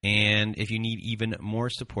 And if you need even more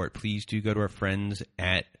support, please do go to our friends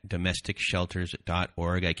at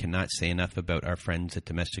domesticshelters.org. I cannot say enough about our friends at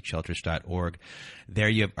domesticshelters.org. There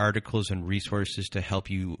you have articles and resources to help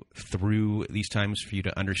you through these times, for you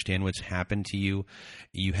to understand what's happened to you.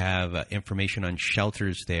 You have information on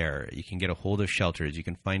shelters there. You can get a hold of shelters. You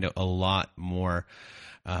can find out a lot more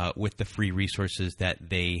with the free resources that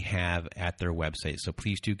they have at their website. So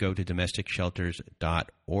please do go to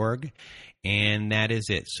domesticshelters.org. And that is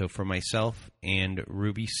it. So for myself and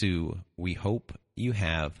Ruby Sue, we hope you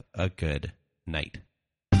have a good night.